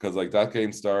 because like that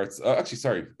game starts. Actually,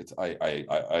 sorry, it's I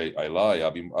lie.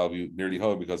 I'll be nearly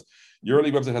home because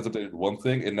EuroLeague website has updated one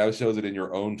thing. It now shows it in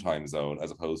your own time zone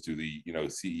as opposed to the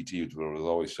CET, which was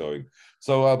always showing.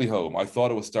 So I'll be home. I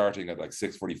thought it was starting at like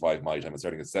 6:45 my time. It's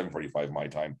starting at 7:45 my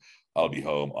time. I'll be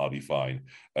home. I'll be fine.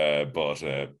 But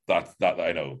that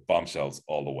I know, bombshells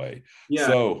all the way. Yeah.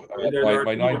 So there are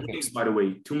two more games, by the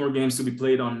way. 2 more games to be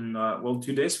played on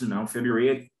 2 days from now,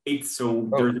 February 8th. So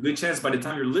there's a good chance by the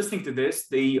time you're listening to this,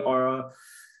 they were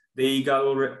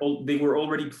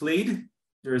already played.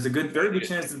 There is a very good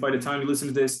chance that by the time you listen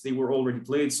to this, they were already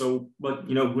played. So, but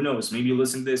who knows? Maybe you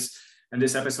listen to this, and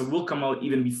this episode will come out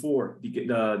even before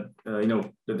the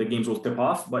games will tip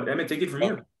off. But Emmett, take it from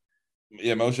here.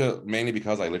 Yeah, Moshe, mainly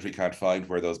because I literally can't find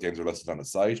where those games are listed on the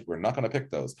site. We're not going to pick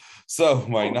those. So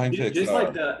my 9 picks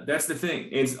that's the thing.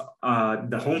 It's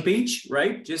the homepage,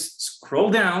 right? Just scroll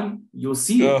down. You'll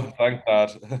see it. Oh, thank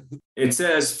God. It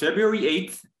says February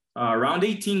 8th, round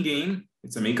 18 game.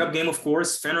 It's a makeup game, of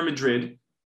course. Fener Madrid,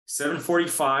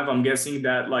 7:45. I'm guessing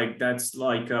that that's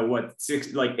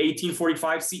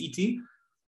 18:45 CET.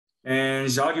 And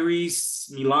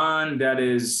Žalgiris Milan, that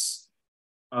is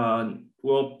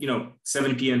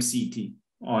 7 p.m. CET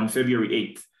on February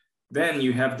 8th. Then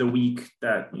you have the week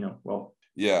that,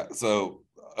 Yeah, so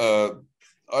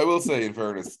I will say in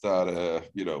fairness that,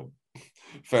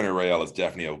 Fener Real is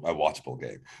definitely a watchable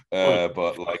game.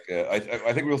 But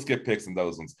I think we'll skip picks in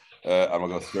those ones. And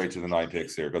we'll go straight to the 9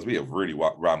 picks here because we have really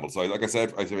rambled. So like I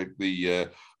said, I think the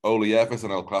Oli Efes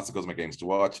and El Clasico is my games to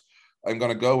watch. I'm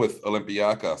going to go with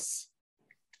Olympiacos,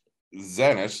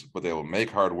 Zenit, but they will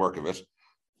make hard work of it.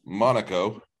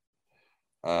 Monaco.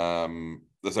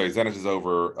 Zenit is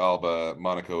over Alba.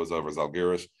 Monaco is over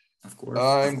Zalgiris. Of course.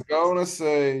 I'm going to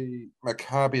say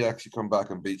Maccabi actually come back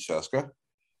and beat Ceska.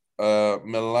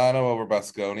 Milano over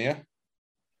Baskonia.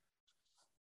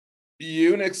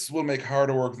 Unix will make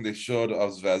harder work than they should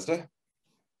of Zvezda.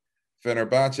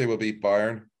 Fenerbahce will beat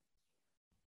Bayern.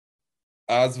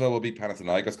 Asvel will beat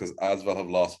Panathinaikos because Asvel have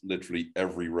lost literally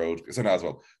every road. It's in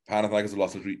Asvel. Panathinaikos have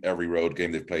lost literally every road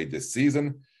game they've played this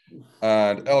season.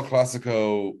 And El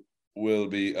Clasico will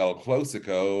be El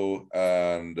Closico.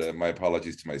 And my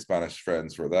apologies to my Spanish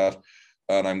friends for that.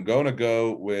 And I'm going to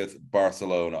go with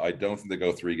Barcelona. I don't think they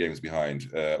go 3 games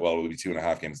behind. It will be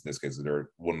 2.5 games in this case. So they're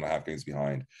 1.5 games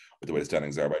behind with the way the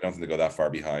standings are. But I don't think they go that far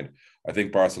behind. I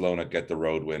think Barcelona get the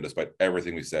road win despite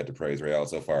everything we've said to praise Real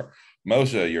so far.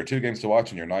 Moshe, your 2 games to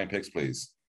watch and your 9 picks,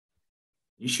 please.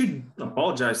 You should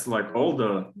apologize to all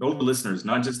the listeners,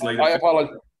 not just like. I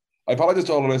apologize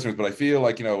to all the listeners, but I feel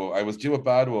like I was due a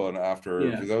bad one after.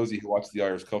 For those of you who watched the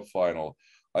Irish Cup final,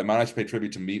 I managed to pay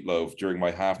tribute to Meatloaf during my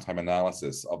halftime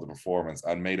analysis of the performance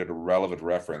and made it a relevant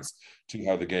reference to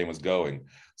how the game was going.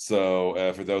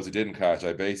 So for those who didn't catch,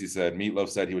 I basically said Meatloaf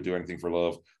said he would do anything for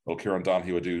love. Well, Kieran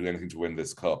Donaghy would do anything to win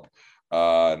this cup.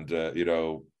 And,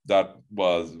 that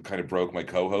was kind of broke my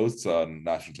co-hosts on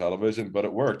national television, but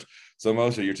it worked. So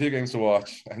Moshe, your 2 games to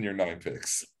watch and your 9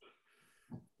 picks.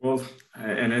 Well,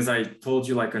 and as I told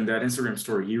you, on that Instagram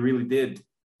story, he really did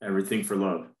everything for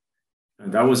love.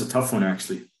 And that was a tough one,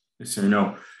 actually, so you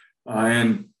know.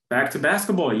 And back to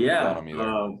basketball,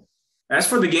 as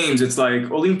for the games, it's like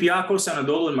Olympiacos,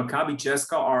 Anadolu, and Maccabi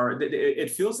Ceska it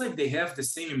feels like they have the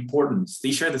same importance.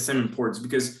 They share the same importance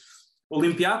because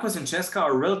Olympiacos and Ceska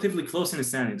are relatively close in the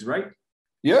standings, right?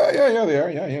 Yeah, they are.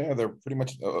 Yeah. They're pretty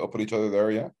much up with each other there,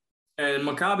 yeah. And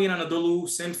Maccabi and Anadolu,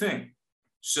 same thing.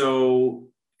 So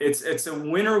it's a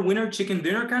winner chicken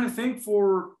dinner kind of thing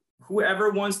for whoever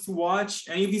wants to watch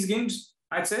any of these games,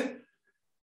 I'd say.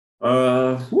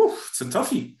 It's a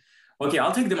toughie. Okay,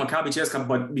 I'll take the Maccabi Ceska,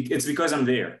 but it's because I'm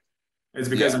there. It's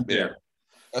because I'm there.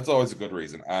 That's always a good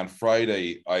reason. And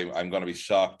Friday, I'm going to be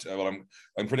shocked. Well,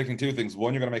 I'm predicting 2 things.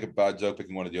 One, you're going to make a bad joke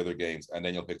picking one of the other games, and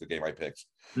then you'll pick the game I picked.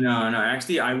 No.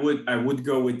 Actually, I would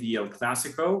go with the El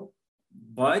Clasico,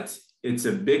 but it's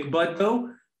a big but though.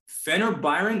 Fener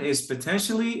Bayern is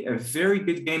potentially a very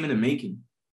good game in the making.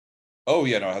 Oh,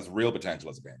 yeah, no, it has real potential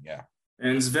as a game, yeah.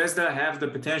 And Zvezda have the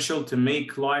potential to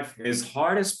make life as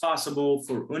hard as possible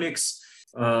for Unix,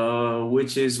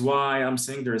 which is why I'm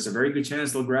saying there's a very good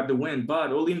chance they'll grab the win. But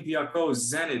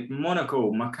Olympiacos, Zenit,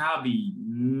 Monaco, Maccabi,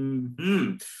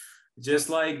 just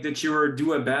like that you are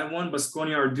due a bad one,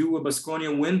 Baskonia are due a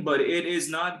Baskonia win, but it is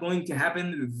not going to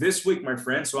happen this week, my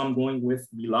friend. So I'm going with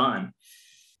Milan.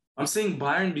 I'm saying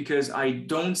Bayern because I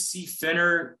don't see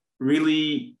Fener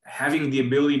really having the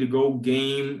ability to go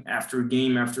game after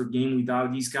game after game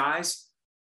without these guys.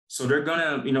 So they're going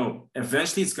to,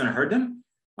 eventually it's going to hurt them.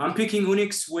 I'm picking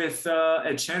Unix with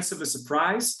a chance of a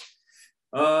surprise.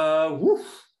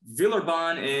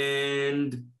 Villeurbanne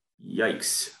and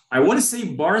yikes. I want to say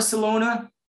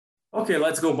Barcelona. Okay,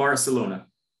 let's go Barcelona.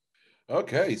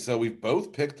 Okay, so we've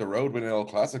both picked the road win in El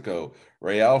Clasico.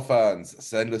 Real fans,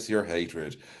 send us your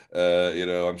hatred.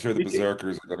 I'm sure the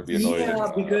Berserkers are going to be annoyed. Yeah,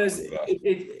 because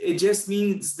it just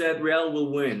means that Real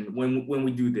will win when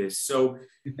we do this. So,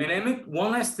 and Emmett,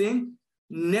 one last thing,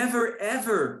 never,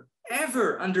 ever,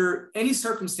 under any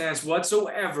circumstance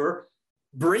whatsoever,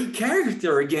 break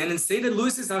character again and say that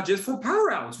Lewis is out just for power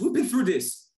rounds. We've been through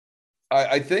this.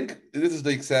 I think this is the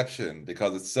exception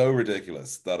because it's so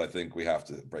ridiculous that I think we have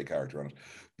to break character on it.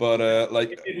 But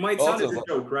it might sound as a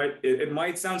joke, right? It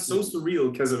might sound so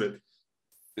surreal because of it.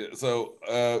 So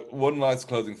one last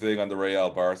closing thing on the Real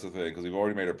Barca thing, because we've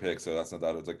already made our pick, so that's not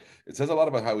that. It's like it says a lot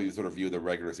about how we sort of view the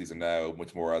regular season now,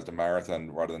 much more as the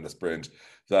marathon rather than the sprint.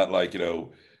 That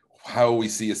how we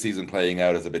see a season playing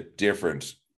out is a bit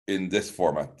different in this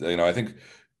format. I think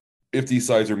if these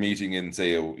sides are meeting in,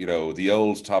 say, the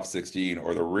old top 16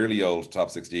 or the really old top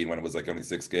 16 when it was like only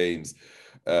 6 games,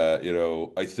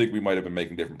 I think we might have been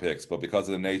making different picks. But because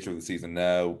of the nature of the season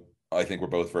now, I think we're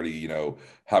both very,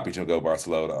 happy to go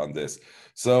Barcelona on this.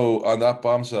 So on that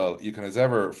bombshell, you can as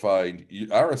ever find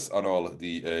Aris on all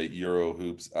the Euro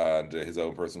hoops and his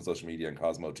own personal social media and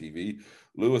Cosmo TV.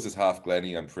 Lewis is half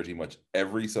Glenny on pretty much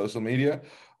every social media.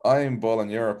 I'm Ball in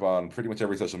Europe on pretty much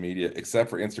every social media except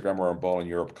for Instagram, where I'm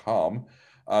ballineurope.com.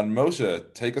 And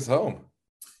Moshe, take us home.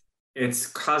 It's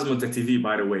Cosmo TV,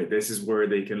 by the way. This is where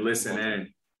they can listen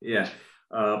in. Yeah.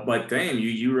 But damn,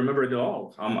 you remember it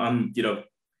all. I'm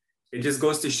it just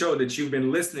goes to show that you've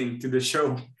been listening to the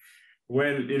show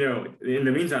when, in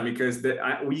the meantime, because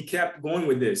we kept going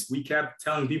with this. We kept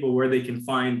telling people where they can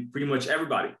find pretty much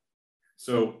everybody.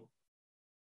 So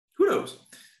kudos.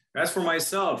 As for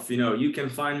myself, you can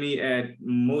find me at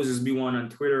MosesB1 on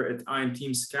Twitter, at I'm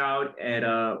Team Scout, at,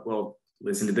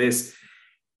 listen to this.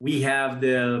 We have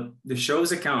the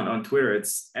show's account on Twitter.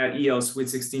 It's at EL Sweet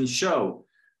 16 Show.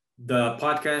 The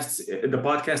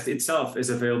podcast itself is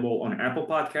available on Apple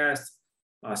Podcasts,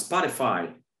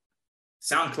 Spotify,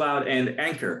 SoundCloud, and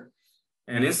Anchor.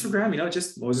 And Instagram,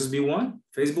 just MosesB1,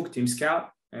 Facebook, Team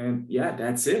Scout. And yeah,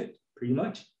 that's it, pretty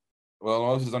much. Well,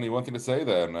 Moses, there's only one thing to say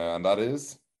then, and that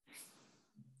is...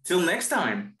 Till next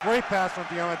time. Great pass from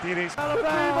Diamantidis. The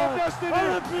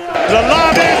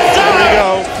lob is there we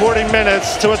go. 40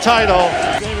 minutes to a title.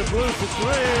 David Blue for 3.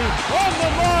 On the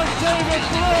mark, David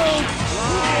Blue.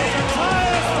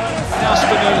 Now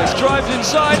Spinoulis drives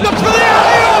inside. Looks for the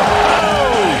alley-oop!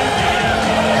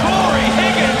 Corey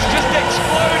Higgins just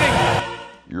exploding.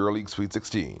 EuroLeague Sweet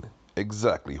 16,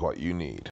 exactly what you need.